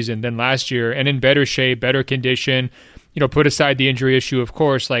this season than last year, and in better shape, better condition. Put aside the injury issue, of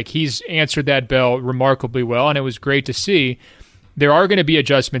course, he's answered that bell remarkably well, and it was great to see. There are going to be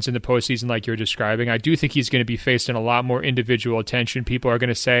adjustments in the postseason like you're describing. I do think he's going to be facing a lot more individual attention. People are going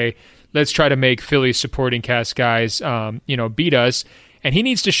to say, let's try to make Philly's supporting cast guys, beat us. And he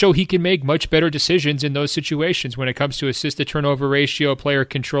needs to show he can make much better decisions in those situations when it comes to assist-to-turnover ratio, player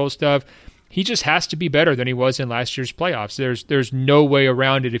control stuff. He just has to be better than he was in last year's playoffs. There's no way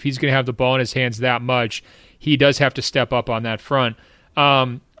around it. If he's going to have the ball in his hands that much, he does have to step up on that front.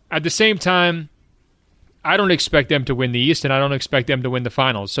 At the same time, I don't expect them to win the East, and I don't expect them to win the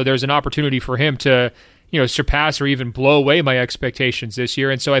finals. So there's an opportunity for him to, surpass or even blow away my expectations this year.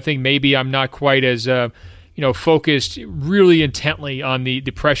 And so I think maybe I'm not quite as, focused really intently on the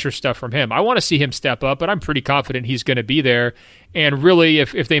pressure stuff from him. I want to see him step up, but I'm pretty confident he's going to be there. And really,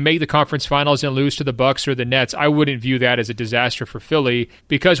 if they make the conference finals and lose to the Bucks or the Nets, I wouldn't view that as a disaster for Philly,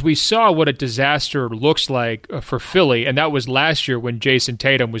 because we saw what a disaster looks like for Philly, and that was last year when Jason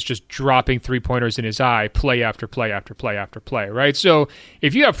Tatum was just dropping three-pointers in his eye, play after play after play after play, right? So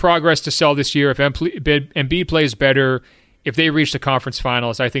if you have progress to sell this year, if Embiid plays better, if they reach the conference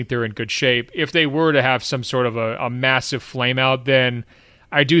finals, I think they're in good shape. If they were to have some sort of a massive flameout, then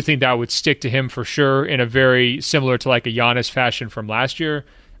I do think that would stick to him for sure in a very similar to a Giannis fashion from last year.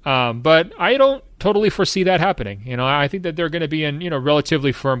 But I don't totally foresee that happening. I think that they're going to be in,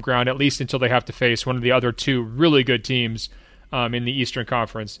 relatively firm ground, at least until they have to face one of the other two really good teams in the Eastern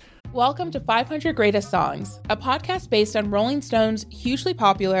Conference. Welcome to 500 Greatest Songs, a podcast based on Rolling Stone's hugely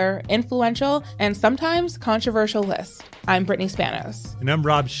popular, influential, and sometimes controversial list. I'm Brittany Spanos. And I'm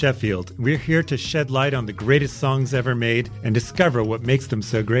Rob Sheffield. We're here to shed light on the greatest songs ever made and discover what makes them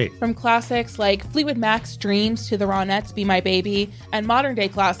so great. From classics like Fleetwood Mac's Dreams to the Ronettes' Be My Baby, and modern-day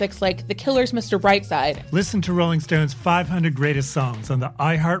classics like The Killer's Mr. Brightside. Listen to Rolling Stone's 500 Greatest Songs on the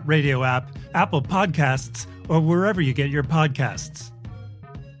iHeartRadio app, Apple Podcasts, or wherever you get your podcasts.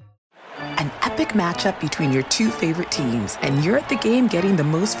 An epic matchup between your two favorite teams, and you're at the game getting the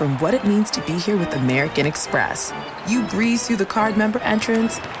most from what it means to be here with American Express. You breeze through the card member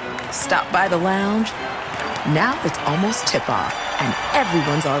entrance, stop by the lounge. Now it's almost tip-off, and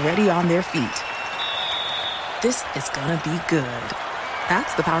everyone's already on their feet. This is gonna be good.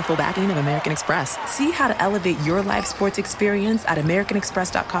 That's the powerful backing of American Express. See how to elevate your live sports experience at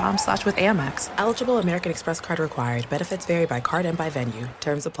americanexpress.com/withAmex. Eligible American Express card required. Benefits vary by card and by venue.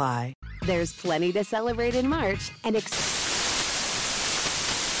 Terms apply. There's plenty to celebrate in March and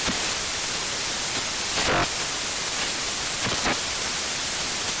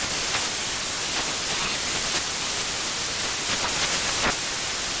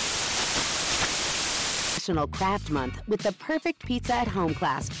National Craft Month with the perfect pizza at home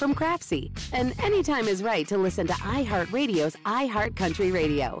class from Craftsy. And anytime is right to listen to iHeartRadio's iHeart Country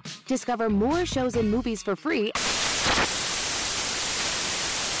Radio. Discover more shows and movies for free.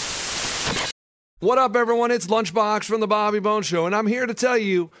 What up, everyone? It's Lunchbox from the Bobby Bones Show, and I'm here to tell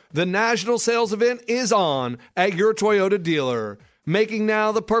you the national sales event is on at your Toyota dealer, making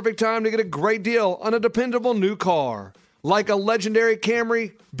now the perfect time to get a great deal on a dependable new car. Like a legendary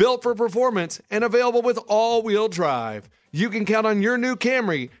Camry, built for performance and available with all-wheel drive. You can count on your new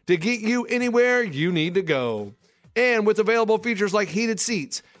Camry to get you anywhere you need to go. And with available features like heated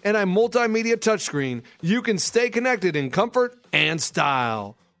seats and a multimedia touchscreen, you can stay connected in comfort and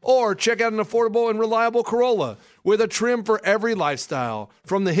style. Or check out an affordable and reliable Corolla with a trim for every lifestyle.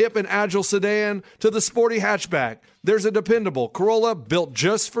 From the hip and agile sedan to the sporty hatchback, there's a dependable Corolla built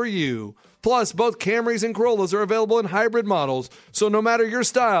just for you. Plus, both Camrys and Corollas are available in hybrid models, so no matter your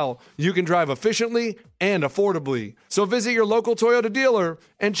style, you can drive efficiently and affordably. So visit your local Toyota dealer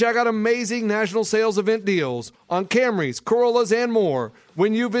and check out amazing national sales event deals on Camrys, Corollas, and more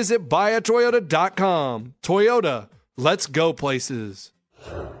when you visit buyatoyota.com. Toyota, let's go places.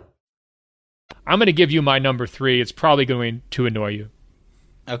 I'm going to give you my number 3. It's probably going to annoy you.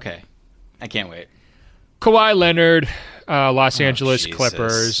 Okay. I can't wait. Kawhi Leonard, Los Angeles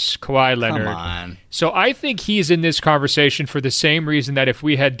Clippers. Kawhi Leonard. Come on. So I think he's in this conversation for the same reason that if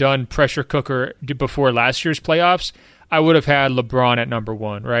we had done pressure cooker before last year's playoffs, I would have had LeBron at number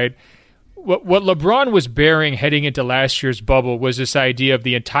 1, right? What LeBron was bearing heading into last year's bubble was this idea of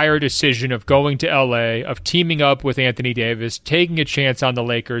the entire decision of going to LA, of teaming up with Anthony Davis, taking a chance on the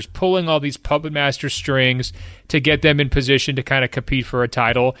Lakers, pulling all these puppet master strings to get them in position to kind of compete for a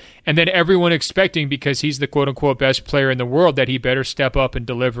title, and then everyone expecting, because he's the quote-unquote best player in the world, that he better step up and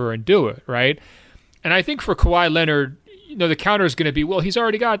deliver and do it, right? And I think for Kawhi Leonard, the counter is going to be, well, he's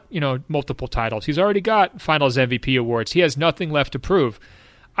already got, multiple titles. He's already got Finals MVP awards. He has nothing left to prove.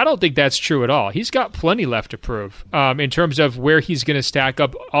 I don't think that's true at all. He's got plenty left to prove in terms of where he's going to stack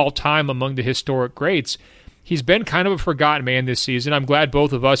up all time among the historic greats. He's been kind of a forgotten man this season. I'm glad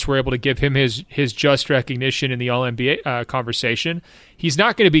both of us were able to give him his just recognition in the All-NBA conversation. He's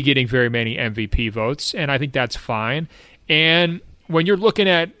not going to be getting very many MVP votes, and I think that's fine. And when you're looking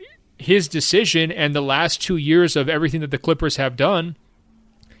at his decision and the last 2 years of everything that the Clippers have done,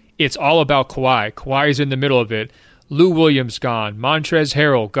 it's all about Kawhi. Kawhi is in the middle of it. Lou Williams gone, Montrezl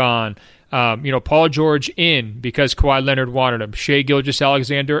Harrell gone, Paul George in because Kawhi Leonard wanted him, Shai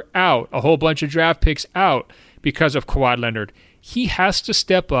Gilgeous-Alexander out, a whole bunch of draft picks out because of Kawhi Leonard. He has to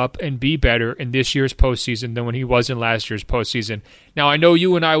step up and be better in this year's postseason than when he was in last year's postseason. Now, I know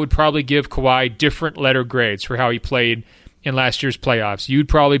you and I would probably give Kawhi different letter grades for how he played in last year's playoffs. You'd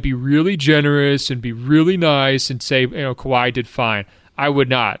probably be really generous and be really nice and say, Kawhi did fine. I would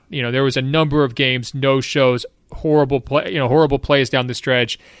not. There was a number of games, no shows, horrible plays down the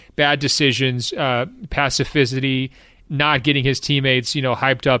stretch, bad decisions, passivity, not getting his teammates,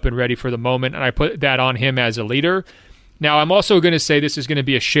 hyped up and ready for the moment. And I put that on him as a leader. Now, I'm also going to say this is going to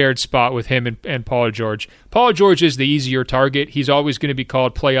be a shared spot with him and Paul George. Paul George is the easier target. He's always going to be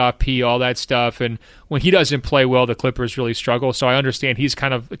called playoff P, all that stuff. And when he doesn't play well, the Clippers really struggle. So I understand he's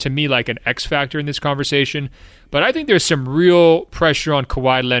kind of, to me, like an X factor in this conversation. But I think there's some real pressure on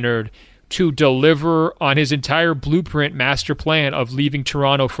Kawhi Leonard to deliver on his entire blueprint master plan of leaving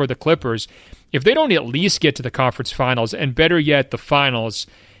Toronto for the Clippers. If they don't at least get to the conference finals, and better yet, the finals,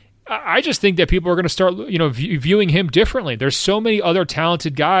 I just think that people are going to start, viewing him differently. There's so many other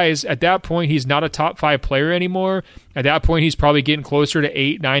talented guys. At that point, he's not a top 5 player anymore. At that point, he's probably getting closer to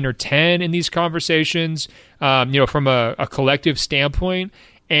 8, 9, or 10 in these conversations, from a collective standpoint.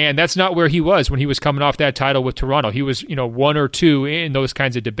 And that's not where he was when he was coming off that title with Toronto. He was, 1 or 2 in those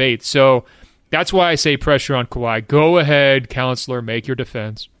kinds of debates. So that's why I say pressure on Kawhi. Go ahead, counselor, make your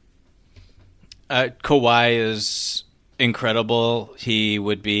defense. Kawhi is incredible. He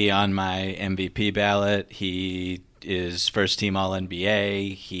would be on my MVP ballot. He is first-team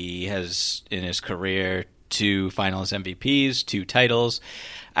All-NBA. He has, in his career, 2 Finals MVPs, 2 titles.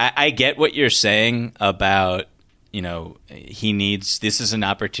 I get what you're saying about, he needs, this is an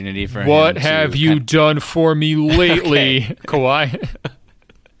opportunity for him. What have you done for me lately, Kawhi?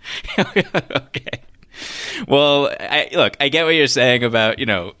 Okay. Well, I get what you're saying about,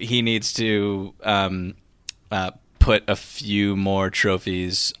 he needs to put a few more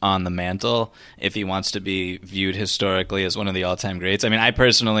trophies on the mantle if he wants to be viewed historically as one of the all-time greats. I mean, I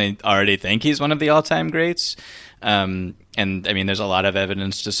personally already think he's one of the all-time greats. And I mean, there's a lot of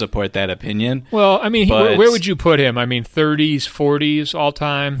evidence to support that opinion. Well, I mean, where would you put him? I mean, 30s, 40s, all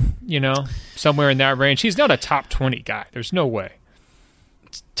time, somewhere in that range. He's not a top 20 guy. There's no way.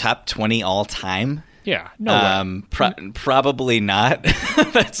 Top 20 all time? Yeah, no way. Probably not.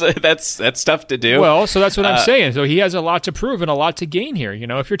 That's tough to do. Well, so that's what I'm saying. So he has a lot to prove and a lot to gain here.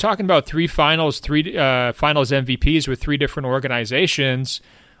 If you're talking about 3 finals, 3 finals MVPs with 3 different organizations.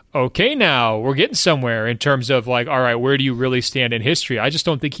 Okay, now we're getting somewhere in terms of all right, where do you really stand in history? I just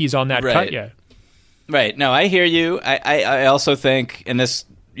don't think he's on that cut yet. Right. No, I hear you. I also think, and this,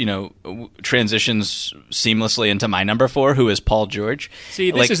 transitions seamlessly into my number 4, who is Paul George.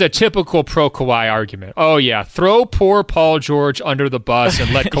 See, this is a typical pro-Kawhi argument. Oh, yeah, throw poor Paul George under the bus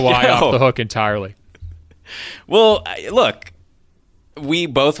and let Kawhi off the hook entirely. Well, look, we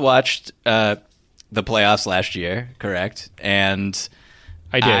both watched the playoffs last year, correct? And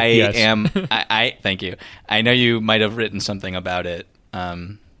I did. Yes. I thank you. I know you might have written something about it.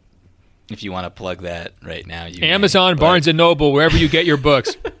 If you want to plug that right now, Amazon, Barnes and Noble, wherever you get your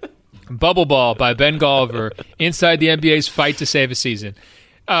books. Bubble Ball by Ben Golliver, Inside the NBA's Fight to Save a Season.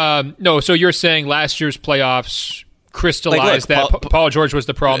 No, so you're saying last year's playoffs crystallized Paul George was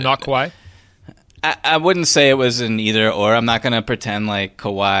the problem, not Kawhi? I wouldn't say it was an either or. I'm not going to pretend like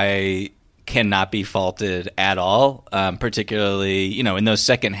Kawhi cannot be faulted at all, particularly in those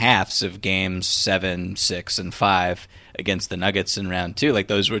second halves of games 7, 6, and 5 against the Nuggets in round 2. Like,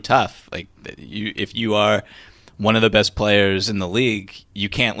 those were tough. Like, if you are one of the best players in the league, you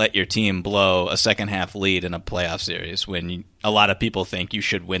can't let your team blow a second half lead in a playoff series when a lot of people think you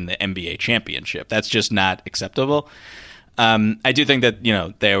should win the NBA championship. That's just not acceptable. I do think that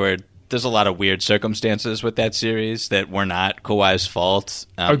there's a lot of weird circumstances with that series that were not Kawhi's fault.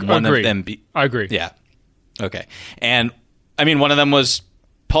 One of them I agree. Yeah. Okay. And I mean, one of them was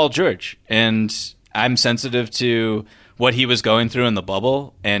Paul George, and I'm sensitive to what he was going through in the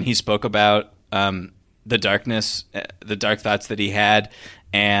bubble, and he spoke about the darkness, the dark thoughts that he had,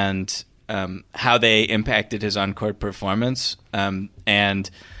 and how they impacted his on-court performance. And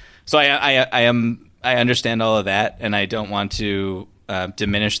so I understand all of that, and I don't want to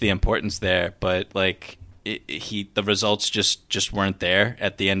diminish the importance there, but like the results just weren't there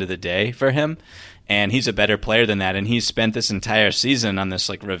at the end of the day for him. And he's a better player than that. And he's spent this entire season on this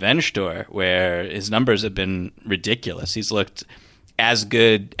like revenge tour where his numbers have been ridiculous. He's looked as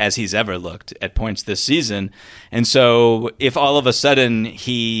good as he's ever looked at points this season. And so if all of a sudden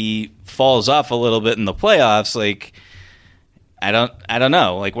he falls off a little bit in the playoffs, like, I don't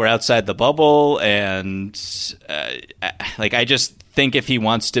know. Like, we're outside the bubble, and I just think if he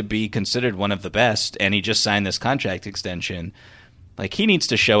wants to be considered one of the best and he just signed this contract extension, like, he needs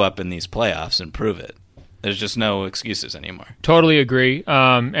to show up in these playoffs and prove it. There's just no excuses anymore. Totally agree.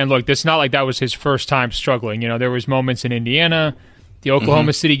 And look, it's not like that was his first time struggling. There was moments in Indiana. The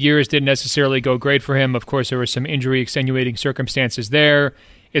Oklahoma City years didn't necessarily go great for him. Of course, there were some injury extenuating circumstances there.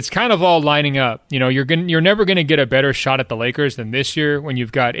 It's kind of all lining up. You're never going to get a better shot at the Lakers than this year when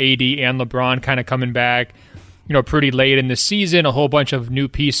you've got AD and LeBron kind of coming back, pretty late in the season, a whole bunch of new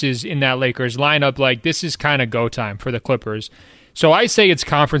pieces in that Lakers lineup. Like, this is kind of go time for the Clippers. So I say it's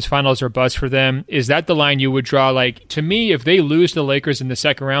conference finals or bust for them. Is that the line you would draw? Like, to me, if they lose the Lakers in the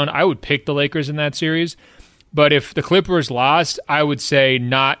second round, I would pick the Lakers in that series. But if the Clippers lost, I would say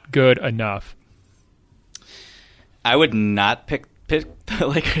not good enough. I would not pick the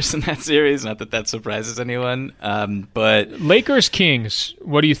Lakers in that series. Not that surprises anyone. But Lakers Kings,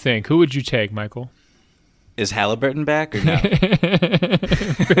 what do you think? Who would you take, Michael? Is Halliburton back or no?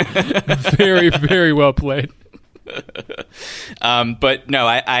 Very, very well played. But no,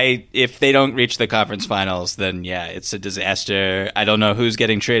 I if they don't reach the conference finals, then yeah, it's a disaster. I don't know who's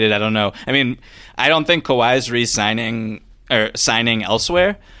getting traded. I don't know. I mean, I don't think Kawhi's re-signing or signing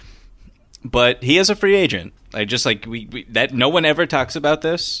elsewhere, but he is a free agent. We that no one ever talks about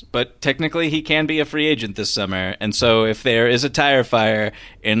this, but technically he can be a free agent this summer. And so if there is a tire fire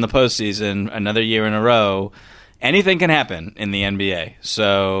in the postseason another year in a row, anything can happen in the NBA.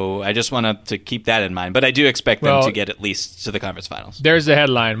 So I just want to keep that in mind. But I do expect them to get at least to the conference finals. There's the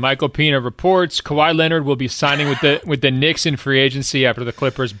headline. Michael Pina reports Kawhi Leonard will be signing with the Knicks in free agency after the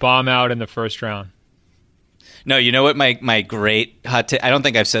Clippers bomb out in the first round. No, you know what my great hot take, I don't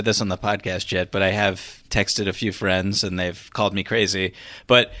think I've said this on the podcast yet, but I have texted a few friends and they've called me crazy.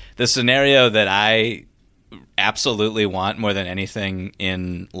 But the scenario that I absolutely want more than anything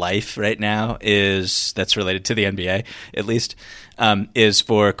in life right now that's related to the NBA, at least, is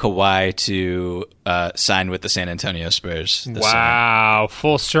for Kawhi to sign with the San Antonio Spurs this summer.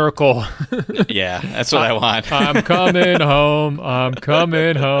 Full circle. Yeah, that's what I want. I'm coming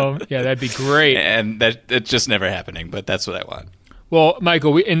home. Yeah, that'd be great. And it's just never happening, but that's what I want. Well,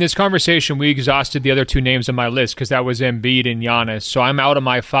 Michael, in this conversation, we exhausted the other two names on my list because that was Embiid and Giannis. So I'm out of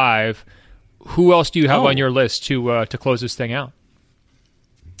my 5. Who else do you have on your list to close this thing out?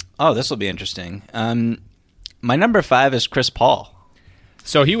 Oh, this will be interesting. My number 5 is Chris Paul.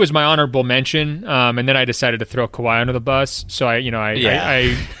 So he was my honorable mention, and then I decided to throw Kawhi under the bus. So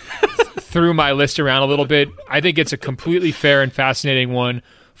I threw my list around a little bit. I think it's a completely fair and fascinating one.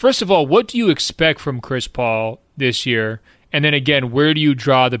 First of all, what do you expect from Chris Paul this year? And then again, where do you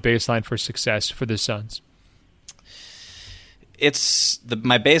draw the baseline for success for the Suns? It's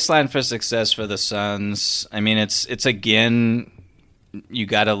my baseline for success for the Suns. I mean, it's again, you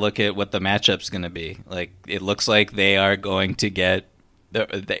got to look at what the matchup's going to be. Like, it looks like they are going to get.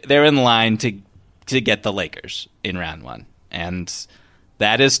 They're in line to to get the Lakers in round one. And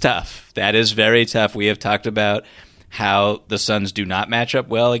that is tough. That is very tough. We have talked about how the Suns do not match up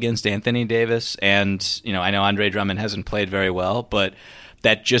well against Anthony Davis. And, I know Andre Drummond hasn't played very well, but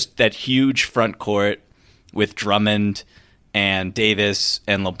that huge front court with Drummond and Davis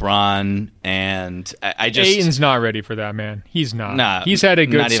and LeBron, and I just... Ayton's not ready for that, man. He's not. Nah, he's had a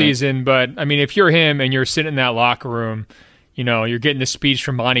good season, but, I mean, if you're him and you're sitting in that locker room, you're getting the speech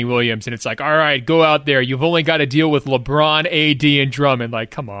from Monty Williams, and it's like, all right, go out there. You've only got to deal with LeBron, AD, and Drummond. Like,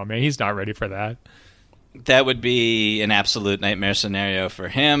 come on, man. He's not ready for that. That would be an absolute nightmare scenario for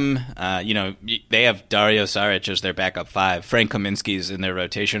him. They have Dario Saric as their backup five. Frank Kaminsky's in their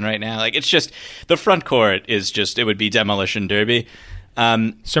rotation right now. Like, it's just, the front court is just, it would be demolition derby.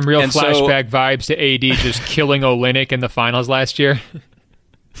 Some real flashback vibes to AD just killing Olynyk in the finals last year.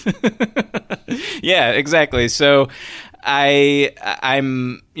 Yeah, exactly. So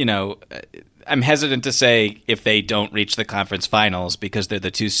I'm hesitant to say if they don't reach the conference finals because they're the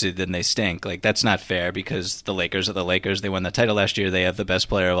 2 seed, then they stink. Like, that's not fair because the Lakers are the Lakers. They won the title last year. They have the best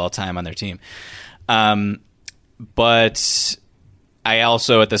player of all time on their team. But I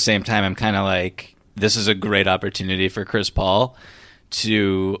also, at the same time, I'm kind of like, this is a great opportunity for Chris Paul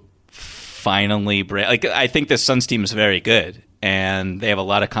to finally break. Like, I think the Suns team is very good, and they have a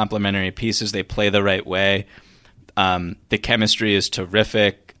lot of complementary pieces. They play the right way. The chemistry is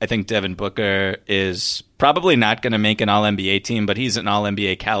terrific. I think Devin Booker is probably not going to make an All-NBA team, but he's an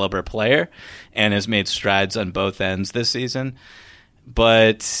All-NBA caliber player and has made strides on both ends this season.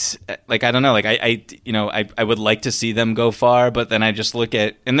 But, like, I don't know. Like, I would like to see them go far, but then I just look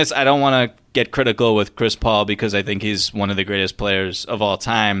at – and this, I don't want to get critical with Chris Paul because I think he's one of the greatest players of all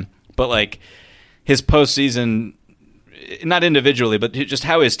time. But, like, his postseason – not individually, but just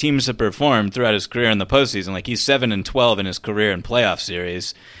how his teams have performed throughout his career in the postseason. Like, he's 7-12 in his career in playoff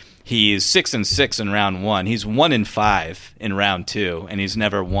series. He's 6-6 in round one. He's 1-5 in round two, and he's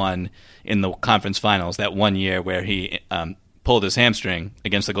never won in the conference finals. That one year where he pulled his hamstring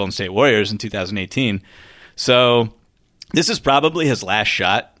against the Golden State Warriors in 2018. So this is probably his last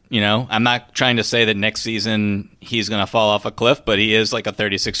shot. I'm not trying to say that next season he's going to fall off a cliff, but he is like a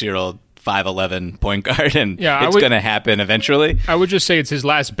 36-year-old 5'11" point guard, and it's going to happen eventually. I would just say it's his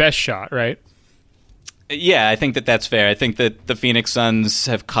last best shot, right? Yeah, I think that's fair. I think that the Phoenix Suns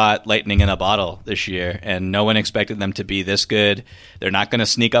have caught lightning in a bottle this year, and no one expected them to be this good. They're not going to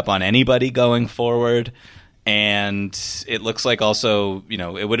sneak up on anybody going forward, and it looks like also,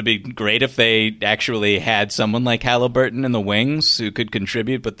 it would have been great if they actually had someone like Halliburton in the wings who could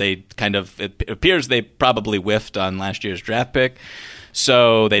contribute, but it appears they probably whiffed on last year's draft pick.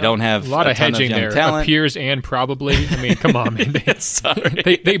 So they don't have a lot of hedging there. Talent. Appears and probably. I mean, come on, man.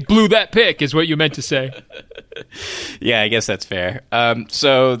 Sorry. They blew that pick, is what you meant to say. Yeah, I guess that's fair.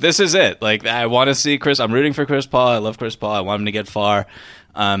 So this is it. Like, I want to see Chris. I'm rooting for Chris Paul. I love Chris Paul. I want him to get far,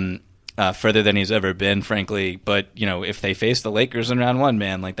 further than he's ever been, frankly. But if they face the Lakers in round one,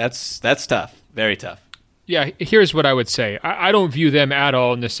 man, like that's tough. Very tough. Yeah, here's what I would say. I don't view them at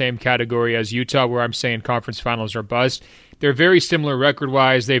all in the same category as Utah, where I'm saying conference finals are bust. They're very similar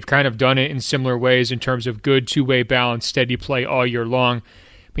record-wise. They've kind of done it in similar ways in terms of good two-way balance, steady play all year long. I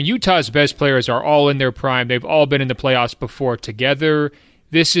mean, Utah's best players are all in their prime. They've all been in the playoffs before together.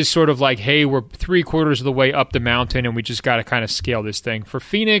 This is sort of like, hey, we're 3/4 of the way up the mountain, and we just got to kind of scale this thing. For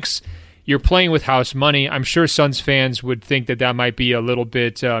Phoenix, you're playing with house money. I'm sure Suns fans would think that might be a little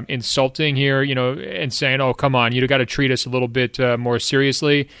bit insulting here, and saying, oh, come on, you got to treat us a little bit more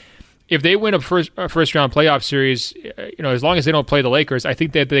seriously. If they win a first round playoff series, as long as they don't play the Lakers, I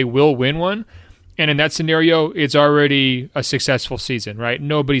think that they will win one. And in that scenario, it's already a successful season, right?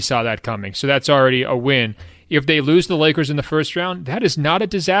 Nobody saw that coming. So that's already a win. If they lose the Lakers in the first round, that is not a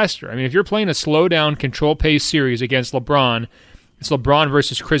disaster. I mean, if you're playing a slow down, control pace series against LeBron, it's LeBron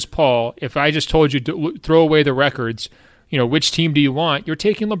versus Chris Paul. If I just told you to throw away the records, which team do you want? You're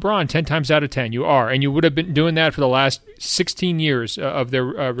taking LeBron 10 times out of 10. You are. And you would have been doing that for the last 16 years of their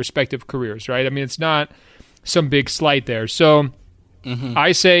respective careers, right? I mean, it's not some big slight there. So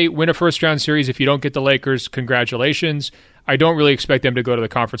I say win a first-round series. If you don't get the Lakers, congratulations. I don't really expect them to go to the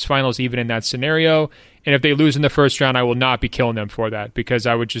conference finals, even in that scenario. And if they lose in the first round, I will not be killing them for that, because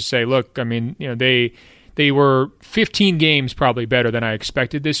I would just say, look, I mean, they were 15 games probably better than I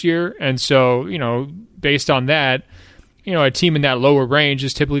expected this year. And so, based on that, a team in that lower range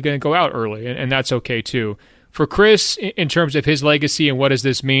is typically going to go out early, and that's okay too. For Chris, in terms of his legacy and what does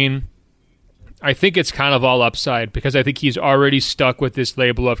this mean, I think it's kind of all upside, because I think he's already stuck with this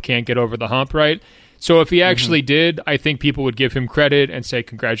label of can't get over the hump, right? So if he actually did, I think people would give him credit and say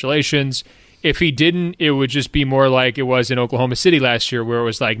congratulations. If he didn't, it would just be more like it was in Oklahoma City last year, where it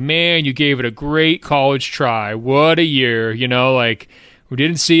was like, man, you gave it a great college try. What a year, like we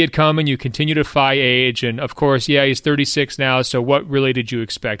didn't see it coming. You continue to defy age. And of course, yeah, he's 36 now. So what really did you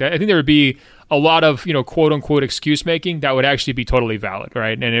expect? I think there would be a lot of, quote unquote excuse making that would actually be totally valid,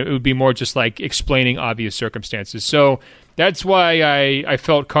 right? And it would be more just like explaining obvious circumstances. So that's why I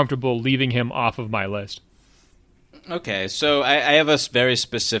felt comfortable leaving him off of my list. Okay, so I have a very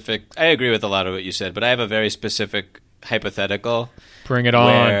specific... I agree with a lot of what you said, but I have a very specific hypothetical. Bring it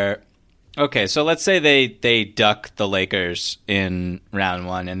on. Okay, so let's say they duck the Lakers in round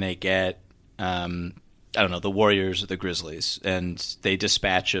one and they get, I don't know, the Warriors or the Grizzlies, and they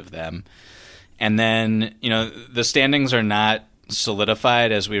dispatch of them. And then, the standings are not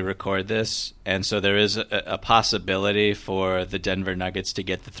solidified as we record this, and so there is a possibility for the Denver Nuggets to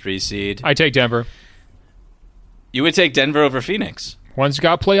get the 3 seed. I take Denver. You would take Denver over Phoenix. One's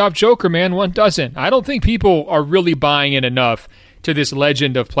got playoff Joker, man. One doesn't. I don't think people are really buying in enough to this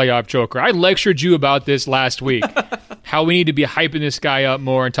legend of playoff Joker. I lectured you about this last week, how we need to be hyping this guy up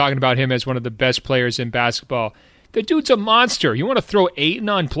more and talking about him as one of the best players in basketball. The dude's a monster. You want to throw Ayton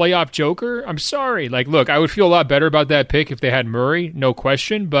on playoff Joker? I'm sorry. Look, I would feel a lot better about that pick if they had Murray, no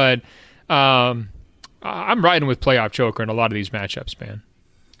question, but I'm riding with playoff Joker in a lot of these matchups, man.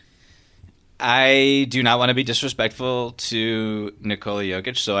 I do not want to be disrespectful to Nikola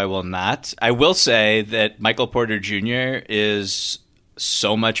Jokic, so I will not. I will say that Michael Porter Jr. is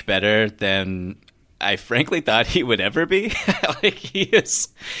so much better than I frankly thought he would ever be. He's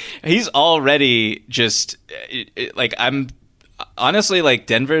already just I'm honestly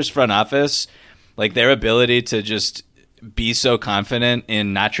Denver's front office, their ability to just be so confident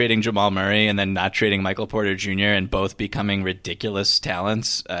in not trading Jamal Murray and then not trading Michael Porter Jr. and both becoming ridiculous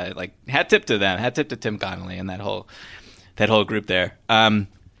talents. Hat tip to them. Hat tip to Tim Connolly and that whole group there.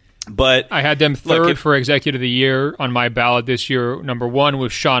 But I had them third for Executive of the Year on my ballot this year. Number 1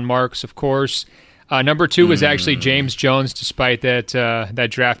 was Sean Marks, of course. Number 2 was actually James Jones, despite that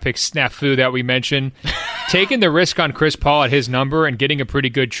draft pick snafu that we mentioned. Taking the risk on Chris Paul at his number and getting a pretty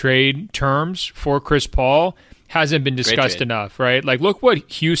good trade terms for Chris Paul hasn't been discussed enough, right? Look what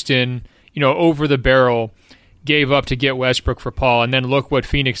Houston, over the barrel gave up to get Westbrook for Paul, and then look what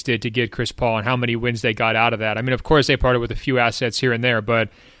Phoenix did to get Chris Paul and how many wins they got out of that. I mean, of course, they parted with a few assets here and there, but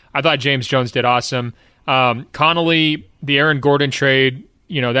I thought James Jones did awesome. Connolly, the Aaron Gordon trade,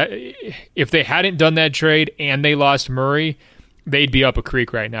 that if they hadn't done that trade and they lost Murray, they'd be up a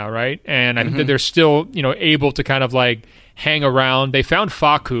creek right now, right? And I think that they're still, able to kind of hang around. They found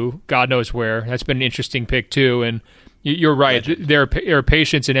Facu, God knows where. That's been an interesting pick too. And you're right. Their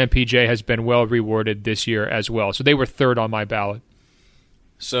patience in MPJ has been well rewarded this year as well. So they were third on my ballot.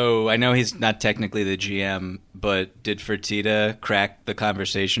 So I know he's not technically the GM, but did Fertitta crack the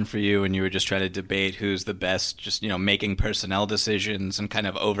conversation for you when you were just trying to debate who's the best, just, making personnel decisions and kind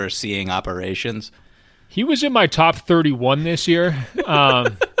of overseeing operations? He was in my top 31 this year.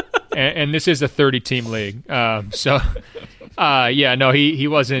 And this is a 30-team league. He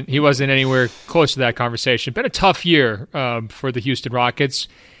wasn't anywhere close to that conversation. Been a tough year for the Houston Rockets.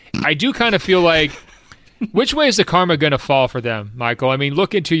 I do kind of feel like, which way is the karma going to fall for them, Michael? I mean,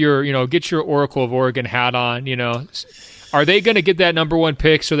 look into your, get your Oracle of Oregon hat on, Are they going to get that number 1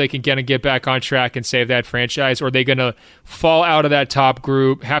 pick so they can kind of get back on track and save that franchise? Or are they going to fall out of that top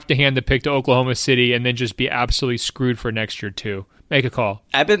group, have to hand the pick to Oklahoma City, and then just be absolutely screwed for next year too? Make a call.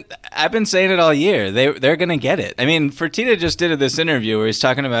 I've been saying it all year. They're going to get it. I mean, Fertitta just did this interview where he's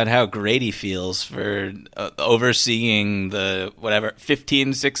talking about how great he feels for overseeing the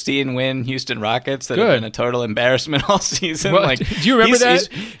 15-16 win Houston Rockets that have been a total embarrassment all season. Well, do you remember that?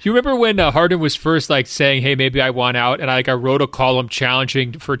 Do you remember when Harden was first saying, "Hey, maybe I want out," and I wrote a column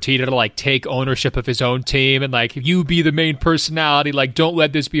challenging Fertitta to take ownership of his own team and you be the main personality. Don't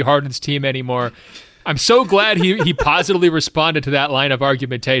let this be Harden's team anymore. I'm so glad he positively responded to that line of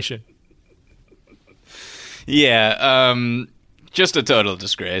argumentation. Yeah, just a total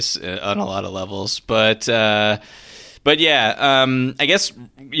disgrace on a lot of levels. But yeah, I guess,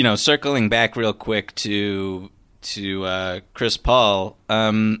 circling back real quick to Chris Paul.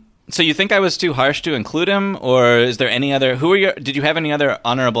 So you think I was too harsh to include him, or is there any other? Did you have any other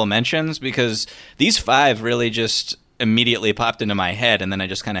honorable mentions? Because these 5 really just immediately popped into my head, and then I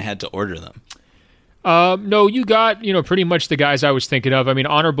just kind of had to order them. No, you got, pretty much the guys I was thinking of. I mean,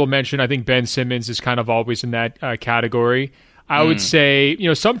 honorable mention, I think Ben Simmons is kind of always in that category. I would say,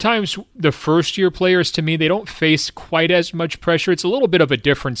 sometimes the first-year players, to me, they don't face quite as much pressure. It's a little bit of a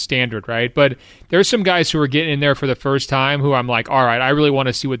different standard, right? But there's some guys who are getting in there for the first time who I'm like, all right, I really want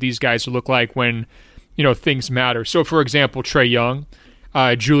to see what these guys look like when, things matter. So, for example, Trae Young,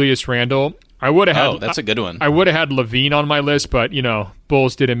 Julius Randle, I would have had. Oh, that's a good one. I would have had Levine on my list, but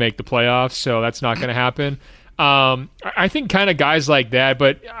Bulls didn't make the playoffs, so that's not going to happen. I think kind of guys like that,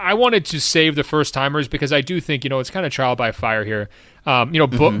 but I wanted to save the first timers because I do think it's kind of trial by fire here.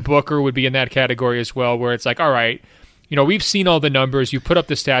 Booker would be in that category as well, where it's like, all right, we've seen all the numbers. You've put up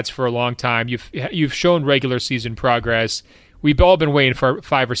the stats for a long time. You've shown regular season progress. We've all been waiting for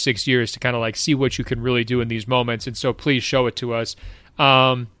 5 or 6 years to kind of like see what you can really do in these moments, and so please show it to us.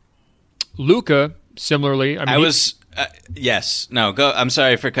 Luka, similarly, yes. No, go. I'm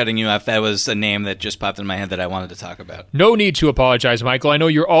sorry for cutting you off. That was a name that just popped in my head that I wanted to talk about. No need to apologize, Michael. I know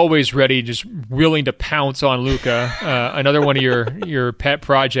you're always ready, just willing to pounce on Luka. Another one of your pet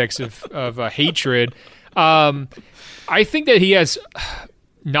projects of hatred. I think that he has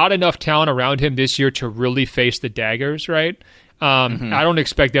not enough talent around him this year to really face the daggers, right? I don't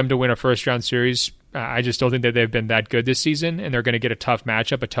expect them to win a first-round series. I just don't think that they've been that good this season, and they're going to get a tough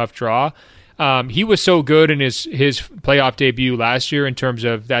matchup, a tough draw. He was so good in his playoff debut last year in terms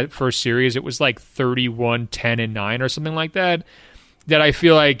of that first series. It was like 31-10-9 or something like that, that I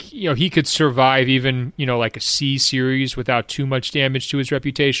feel like he could survive even like a C series without too much damage to his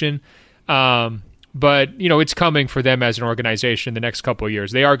reputation. But it's coming for them as an organization the next couple of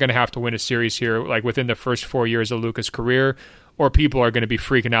years. They are going to have to win a series here, like within the first 4 years of Luka's career, or people are going to be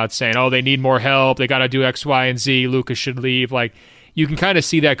freaking out saying, "Oh, they need more help. They got to do X, Y, and Z. Luka should leave." Like, you can kind of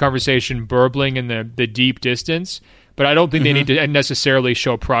see that conversation burbling in the deep distance, but I don't think they need to necessarily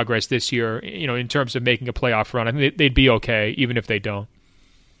show progress this year, in terms of making a playoff run. I think they'd be okay, even if they don't.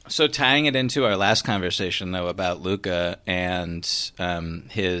 So tying it into our last conversation, though, about Luka and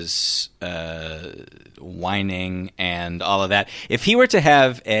his whining and all of that, if he were to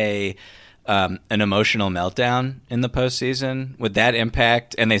have an emotional meltdown in the postseason, would that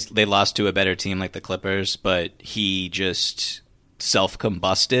impact? And they lost to a better team like the Clippers, but he just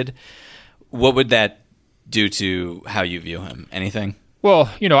self-combusted. What would that do to how you view him? Anything?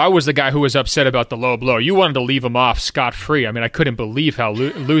 Well, I was the guy who was upset about the low blow. You wanted to leave him off scot-free. I mean, I couldn't believe how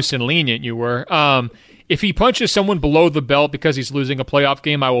loose and lenient you were. If he punches someone below the belt because he's losing a playoff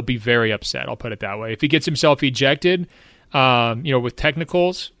game, I will be very upset. I'll put it that way. If he gets himself ejected, with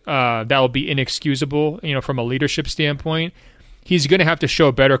technicals, that will be inexcusable, from a leadership standpoint. He's going to have to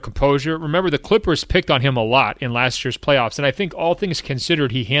show better composure. Remember, the Clippers picked on him a lot in last year's playoffs, and I think all things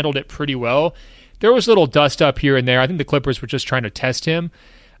considered, he handled it pretty well. There was a little dust up here and there. I think the Clippers were just trying to test him.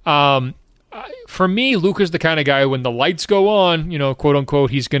 For me, Luka's the kind of guy, when the lights go on, quote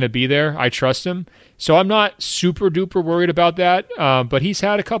unquote, he's going to be there. I trust him. So I'm not super duper worried about that. But he's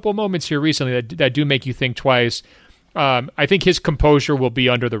had a couple moments here recently that do make you think twice. I think his composure will be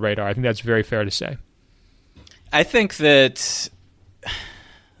under the radar. I think that's very fair to say. I think that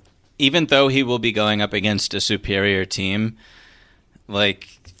even though he will be going up against a superior team, like,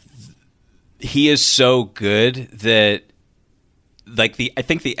 he is so good that, like, I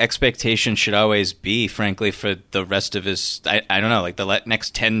think the expectation should always be, frankly, for the rest of his, I don't know, like the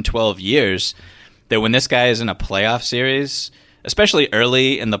next 10, 12 years, that when this guy is in a playoff series, especially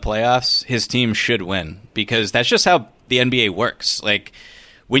early in the playoffs, his team should win, because that's just how the NBA works. Like,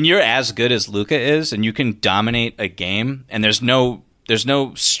 when you're as good as Luka is and you can dominate a game, and there's no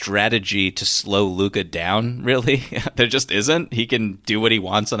strategy to slow Luka down, really. There just isn't. He can do what he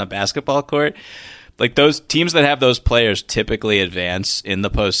wants on a basketball court. Like, those teams that have those players typically advance in the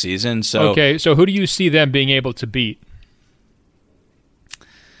postseason. So okay, so who do you see them being able to beat?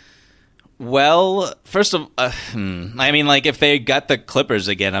 Well, first of I mean, like, if they got the Clippers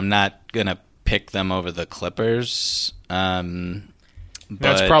again, I'm not going to pick them over the Clippers.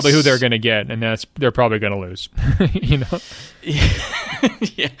 That's probably who they're going to get, and they're probably going to lose.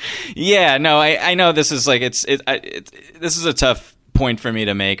 Yeah. No, I know this is like this is a tough point for me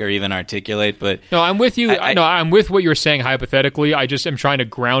to make or even articulate, but no, I'm with you. I'm with what you're saying hypothetically. I just am trying to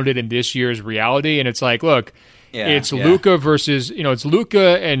ground it in this year's reality, and it's like, look, it's Luka versus it's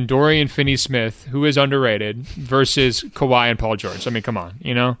Luka and Dorian Finney-Smith, who is underrated, versus Kawhi and Paul George. I mean, come on,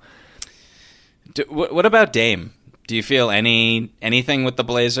 What about Dame? Do you feel anything with the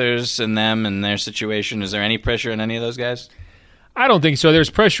Blazers and them and their situation? Is there any pressure on any of those guys? I don't think so. There's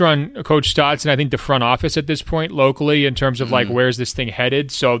pressure on Coach Stotts and I think the front office at this point locally in terms of like, where's this thing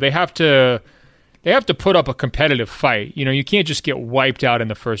headed? So they have to put up a competitive fight. You can't just get wiped out in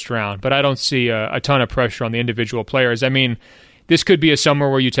the first round. But I don't see a ton of pressure on the individual players. I mean, this could be a summer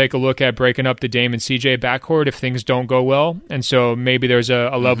where you take a look at breaking up the Dame and CJ backcourt if things don't go well. And so maybe there's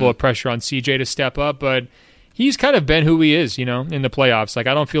a level of pressure on CJ to step up. But he's kind of been who he is, in the playoffs. Like,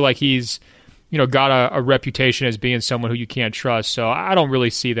 I don't feel like he's got a reputation as being someone who you can't trust. So I don't really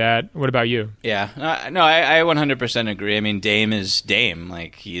see that. What about you? Yeah, no, I 100% agree. I mean, Dame is Dame.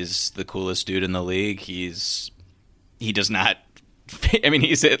 Like, he's the coolest dude in the league. He does not. I mean,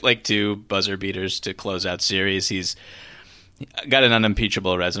 he's hit like 2 buzzer beaters to close out series. He's got an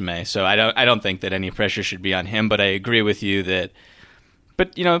unimpeachable resume. So I don't think that any pressure should be on him. But I agree with you that.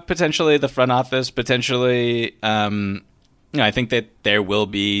 But potentially the front office, potentially. I think that there will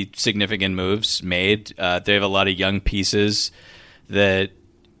be significant moves made. They have a lot of young pieces that,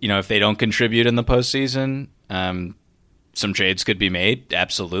 if they don't contribute in the postseason, some trades could be made.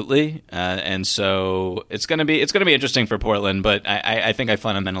 Absolutely, and so it's going to be interesting for Portland. But I think I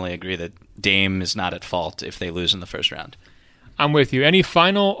fundamentally agree that Dame is not at fault if they lose in the first round. I'm with you. Any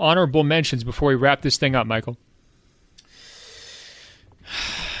final honorable mentions before we wrap this thing up, Michael?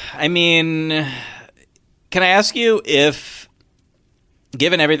 I mean, can I ask you if,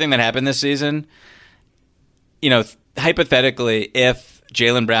 given everything that happened this season, hypothetically, if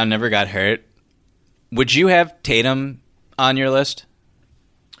Jaylen Brown never got hurt, would you have Tatum on your list?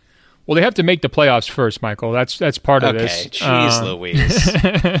 Well, they have to make the playoffs first, Michael. That's part of this. Okay, jeez Louise.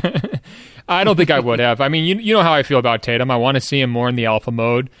 I don't think I would have. I mean, you know how I feel about Tatum. I want to see him more in the alpha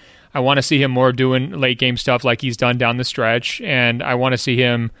mode. I want to see him more doing late game stuff like he's done down the stretch, and I want to see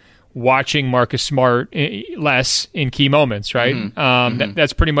him watching Marcus Smart less in key moments, right?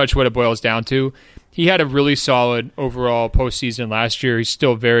 That's pretty much what it boils down to. He had a really solid overall postseason last year. He's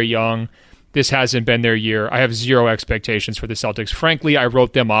still very young. This hasn't been their year. I have zero expectations for the Celtics. Frankly, I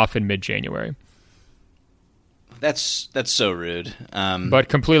wrote them off in mid-January. That's so rude. But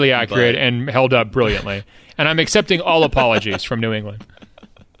completely accurate and held up brilliantly. And I'm accepting all apologies from New England.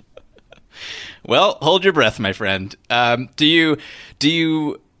 Well, hold your breath, my friend. Do you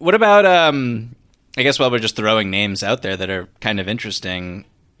what about, I guess while we're just throwing names out there that are kind of interesting,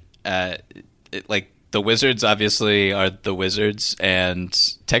 like the Wizards obviously are the Wizards and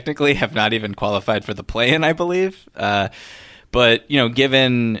technically have not even qualified for the play-in, I believe. But,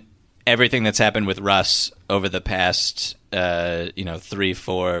 given everything that's happened with Russ over the past, 3,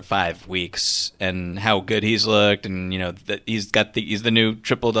 4, 5 weeks and how good he's looked and, that he's the new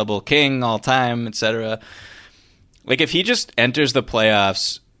triple-double king all time, etc. Like, if he just enters the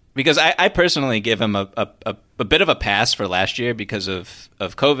playoffs, because I personally give him a bit of a pass for last year because of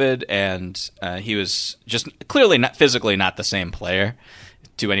COVID, and he was just clearly not physically not the same player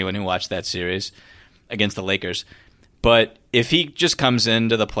to anyone who watched that series against the Lakers. But if he just comes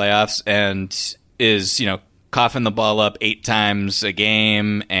into the playoffs and is, coughing the ball up 8 times a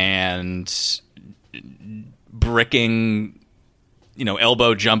game and bricking,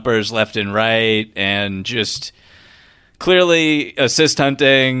 elbow jumpers left and right and just clearly assist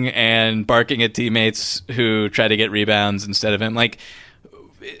hunting and barking at teammates who try to get rebounds instead of him. Like,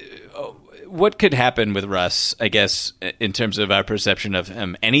 what could happen with Russ, I guess, in terms of our perception of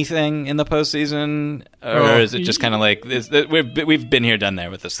him? Anything in the postseason? Or is it just kind of like, we've been here, done there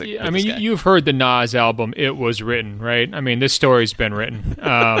with this thing? Yeah, I mean, you've heard the Nas album, It Was Written, right? I mean, this story's been written.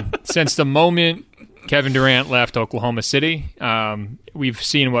 Since the moment Kevin Durant left Oklahoma City, we've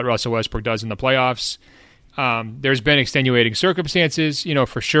seen what Russell Westbrook does in the playoffs. There's been extenuating circumstances,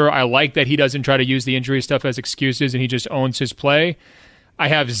 for sure. I like that he doesn't try to use the injury stuff as excuses and he just owns his play. I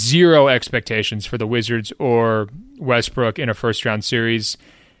have zero expectations for the Wizards or Westbrook in a first-round series.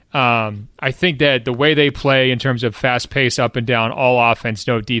 I think that the way they play in terms of fast pace, up and down, all offense,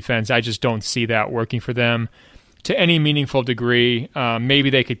 no defense, I just don't see that working for them to any meaningful degree.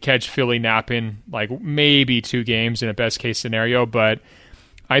 Maybe they could catch Philly napping, like maybe 2 games in a best-case scenario, but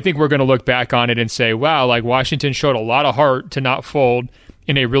I think we're going to look back on it and say, wow, like Washington showed a lot of heart to not fold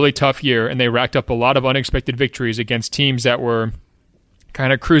in a really tough year, and they racked up a lot of unexpected victories against teams that were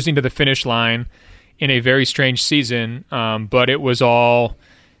kind of cruising to the finish line in a very strange season. But it was all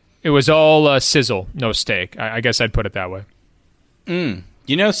sizzle, no steak. I guess I'd put it that way.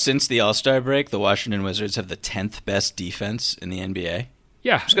 Since the All-Star break, the Washington Wizards have the 10th best defense in the NBA.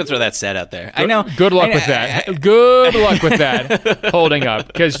 Yeah. I'm just going to throw that stat out there. I know. Good luck with that. Good luck with that holding up.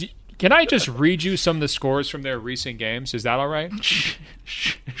 Because can I just read you some of the scores from their recent games? Is that all right?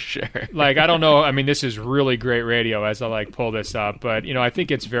 Sure. Like, I don't know. I mean, this is really great radio as I pull this up. But, I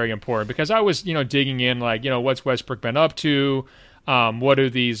think it's very important because I was, digging in what's Westbrook been up to? What do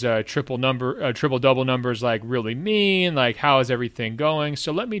these triple-double numbers really mean? Like, how is everything going?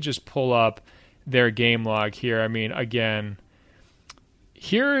 So let me just pull up their game log here. I mean, again,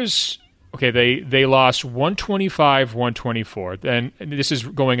 they lost 125-124. And this is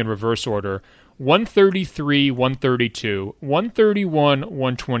going in reverse order. 133-132,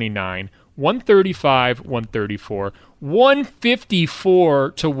 131-129, 135, 134,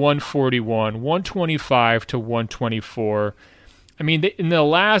 154 to 141, 125 to 124. I mean, in the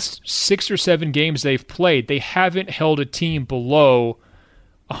last 6 or 7 games they've played, they haven't held a team below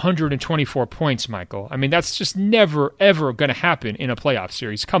 124 points, Michael. I mean, that's just never, ever going to happen in a playoff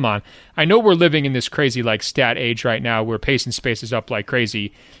series. Come on. I know we're living in this crazy stat age right now where pace and space is up like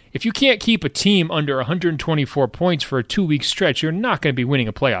crazy. If you can't keep a team under 124 points for a 2-week stretch, you're not going to be winning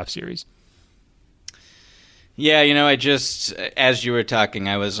a playoff series. Yeah, I just, as you were talking,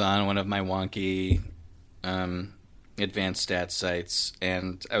 I was on one of my wonky advanced stats sites,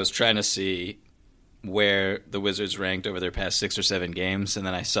 and I was trying to see where the Wizards ranked over their past 6 or 7 games, and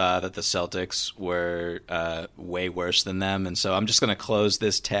then I saw that the Celtics were way worse than them, and so I'm just going to close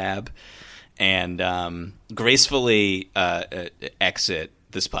this tab and gracefully exit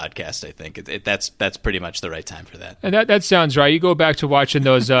this podcast. I think that's pretty much the right time for that. And that sounds right. You go back to watching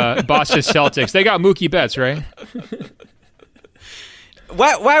those Boston Celtics. They got Mookie Betts, right?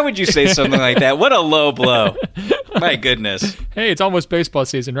 Why would you say something like that? What a low blow. My goodness. Hey, it's almost baseball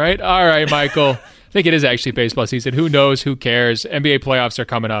season, right? All right, Michael. I think it is actually baseball season. Who knows? Who cares? NBA playoffs are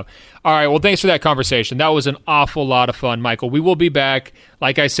coming up. All right, well, thanks for that conversation. That was an awful lot of fun, Michael. We will be back.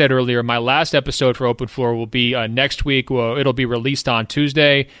 Like I said earlier, my last episode for Open Floor will be next week. Well, it'll be released on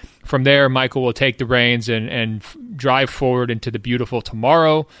Tuesday. From there, Michael will take the reins and drive forward into the beautiful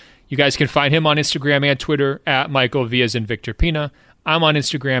tomorrow. You guys can find him on Instagram and Twitter at Michael Villas and Victor Pina. I'm on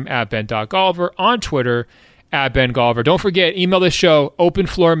Instagram at Ben.Golliver, on Twitter at Ben Golliver. Don't forget, email the show,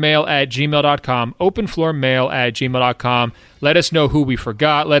 openfloormail@gmail.com, openfloormail@gmail.com. Let us know who we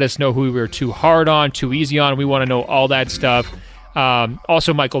forgot. Let us know who we were too hard on, too easy on. We want to know all that stuff.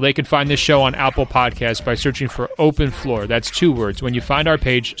 Also, Michael, they can find this show on Apple Podcasts by searching for Open Floor. That's 2 words. When you find our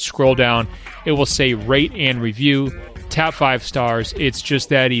page, scroll down. It will say rate and review. Tap 5 stars. It's just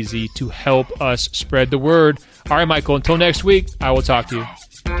that easy to help us spread the word. All right, Michael, until next week, I will talk to you.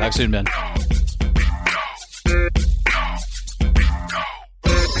 Talk soon, Ben.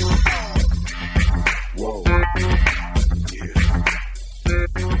 Whoa.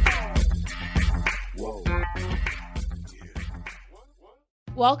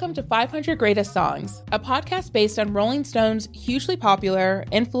 Welcome to 500 Greatest Songs, a podcast based on Rolling Stone's hugely popular,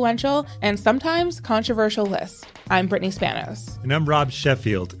 influential, and sometimes controversial list. I'm Brittany Spanos. And I'm Rob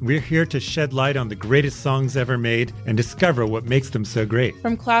Sheffield. We're here to shed light on the greatest songs ever made and discover what makes them so great.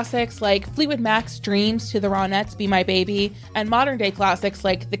 From classics like Fleetwood Mac's Dreams to the Ronettes' Be My Baby, and modern-day classics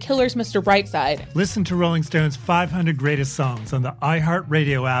like The Killers' Mr. Brightside. Listen to Rolling Stone's 500 Greatest Songs on the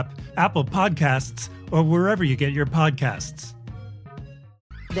iHeartRadio app, Apple Podcasts, or wherever you get your podcasts.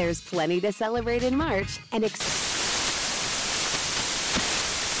 There's plenty to celebrate in March and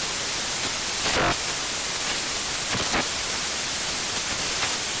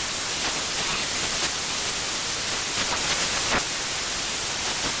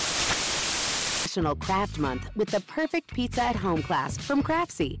National Craft Month with the perfect pizza at home class from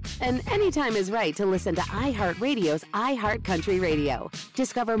Craftsy. And anytime is right to listen to iHeartRadio's iHeart Country Radio.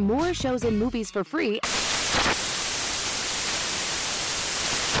 Discover more shows and movies for free.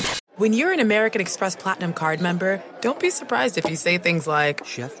 When you're an American Express Platinum Card member, don't be surprised if you say things like,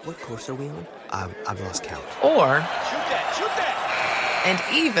 Chef, what course are we on? I've lost count. Or, Shoot that! And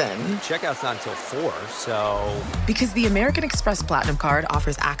even, Checkout's not until 4, so... Because the American Express Platinum Card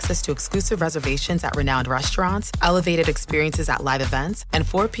offers access to exclusive reservations at renowned restaurants, elevated experiences at live events, and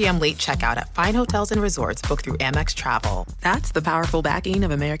 4 p.m. late checkout at fine hotels and resorts booked through Amex Travel. That's the powerful backing of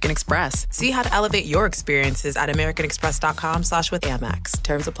American Express. See how to elevate your experiences at americanexpress.com/withAmex.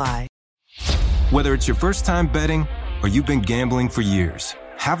 Terms apply. Whether it's your first time betting or you've been gambling for years,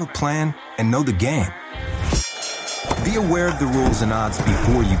 have a plan and know the game. Be aware of the rules and odds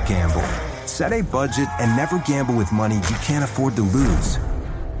before you gamble. Set a budget and never gamble with money you can't afford to lose.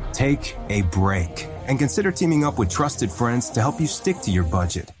 Take a break and consider teaming up with trusted friends to help you stick to your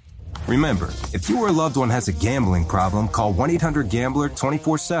budget. Remember, if you or a loved one has a gambling problem, call 1-800-GAMBLER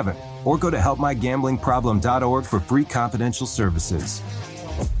 24/7 or go to helpmygamblingproblem.org for free confidential services.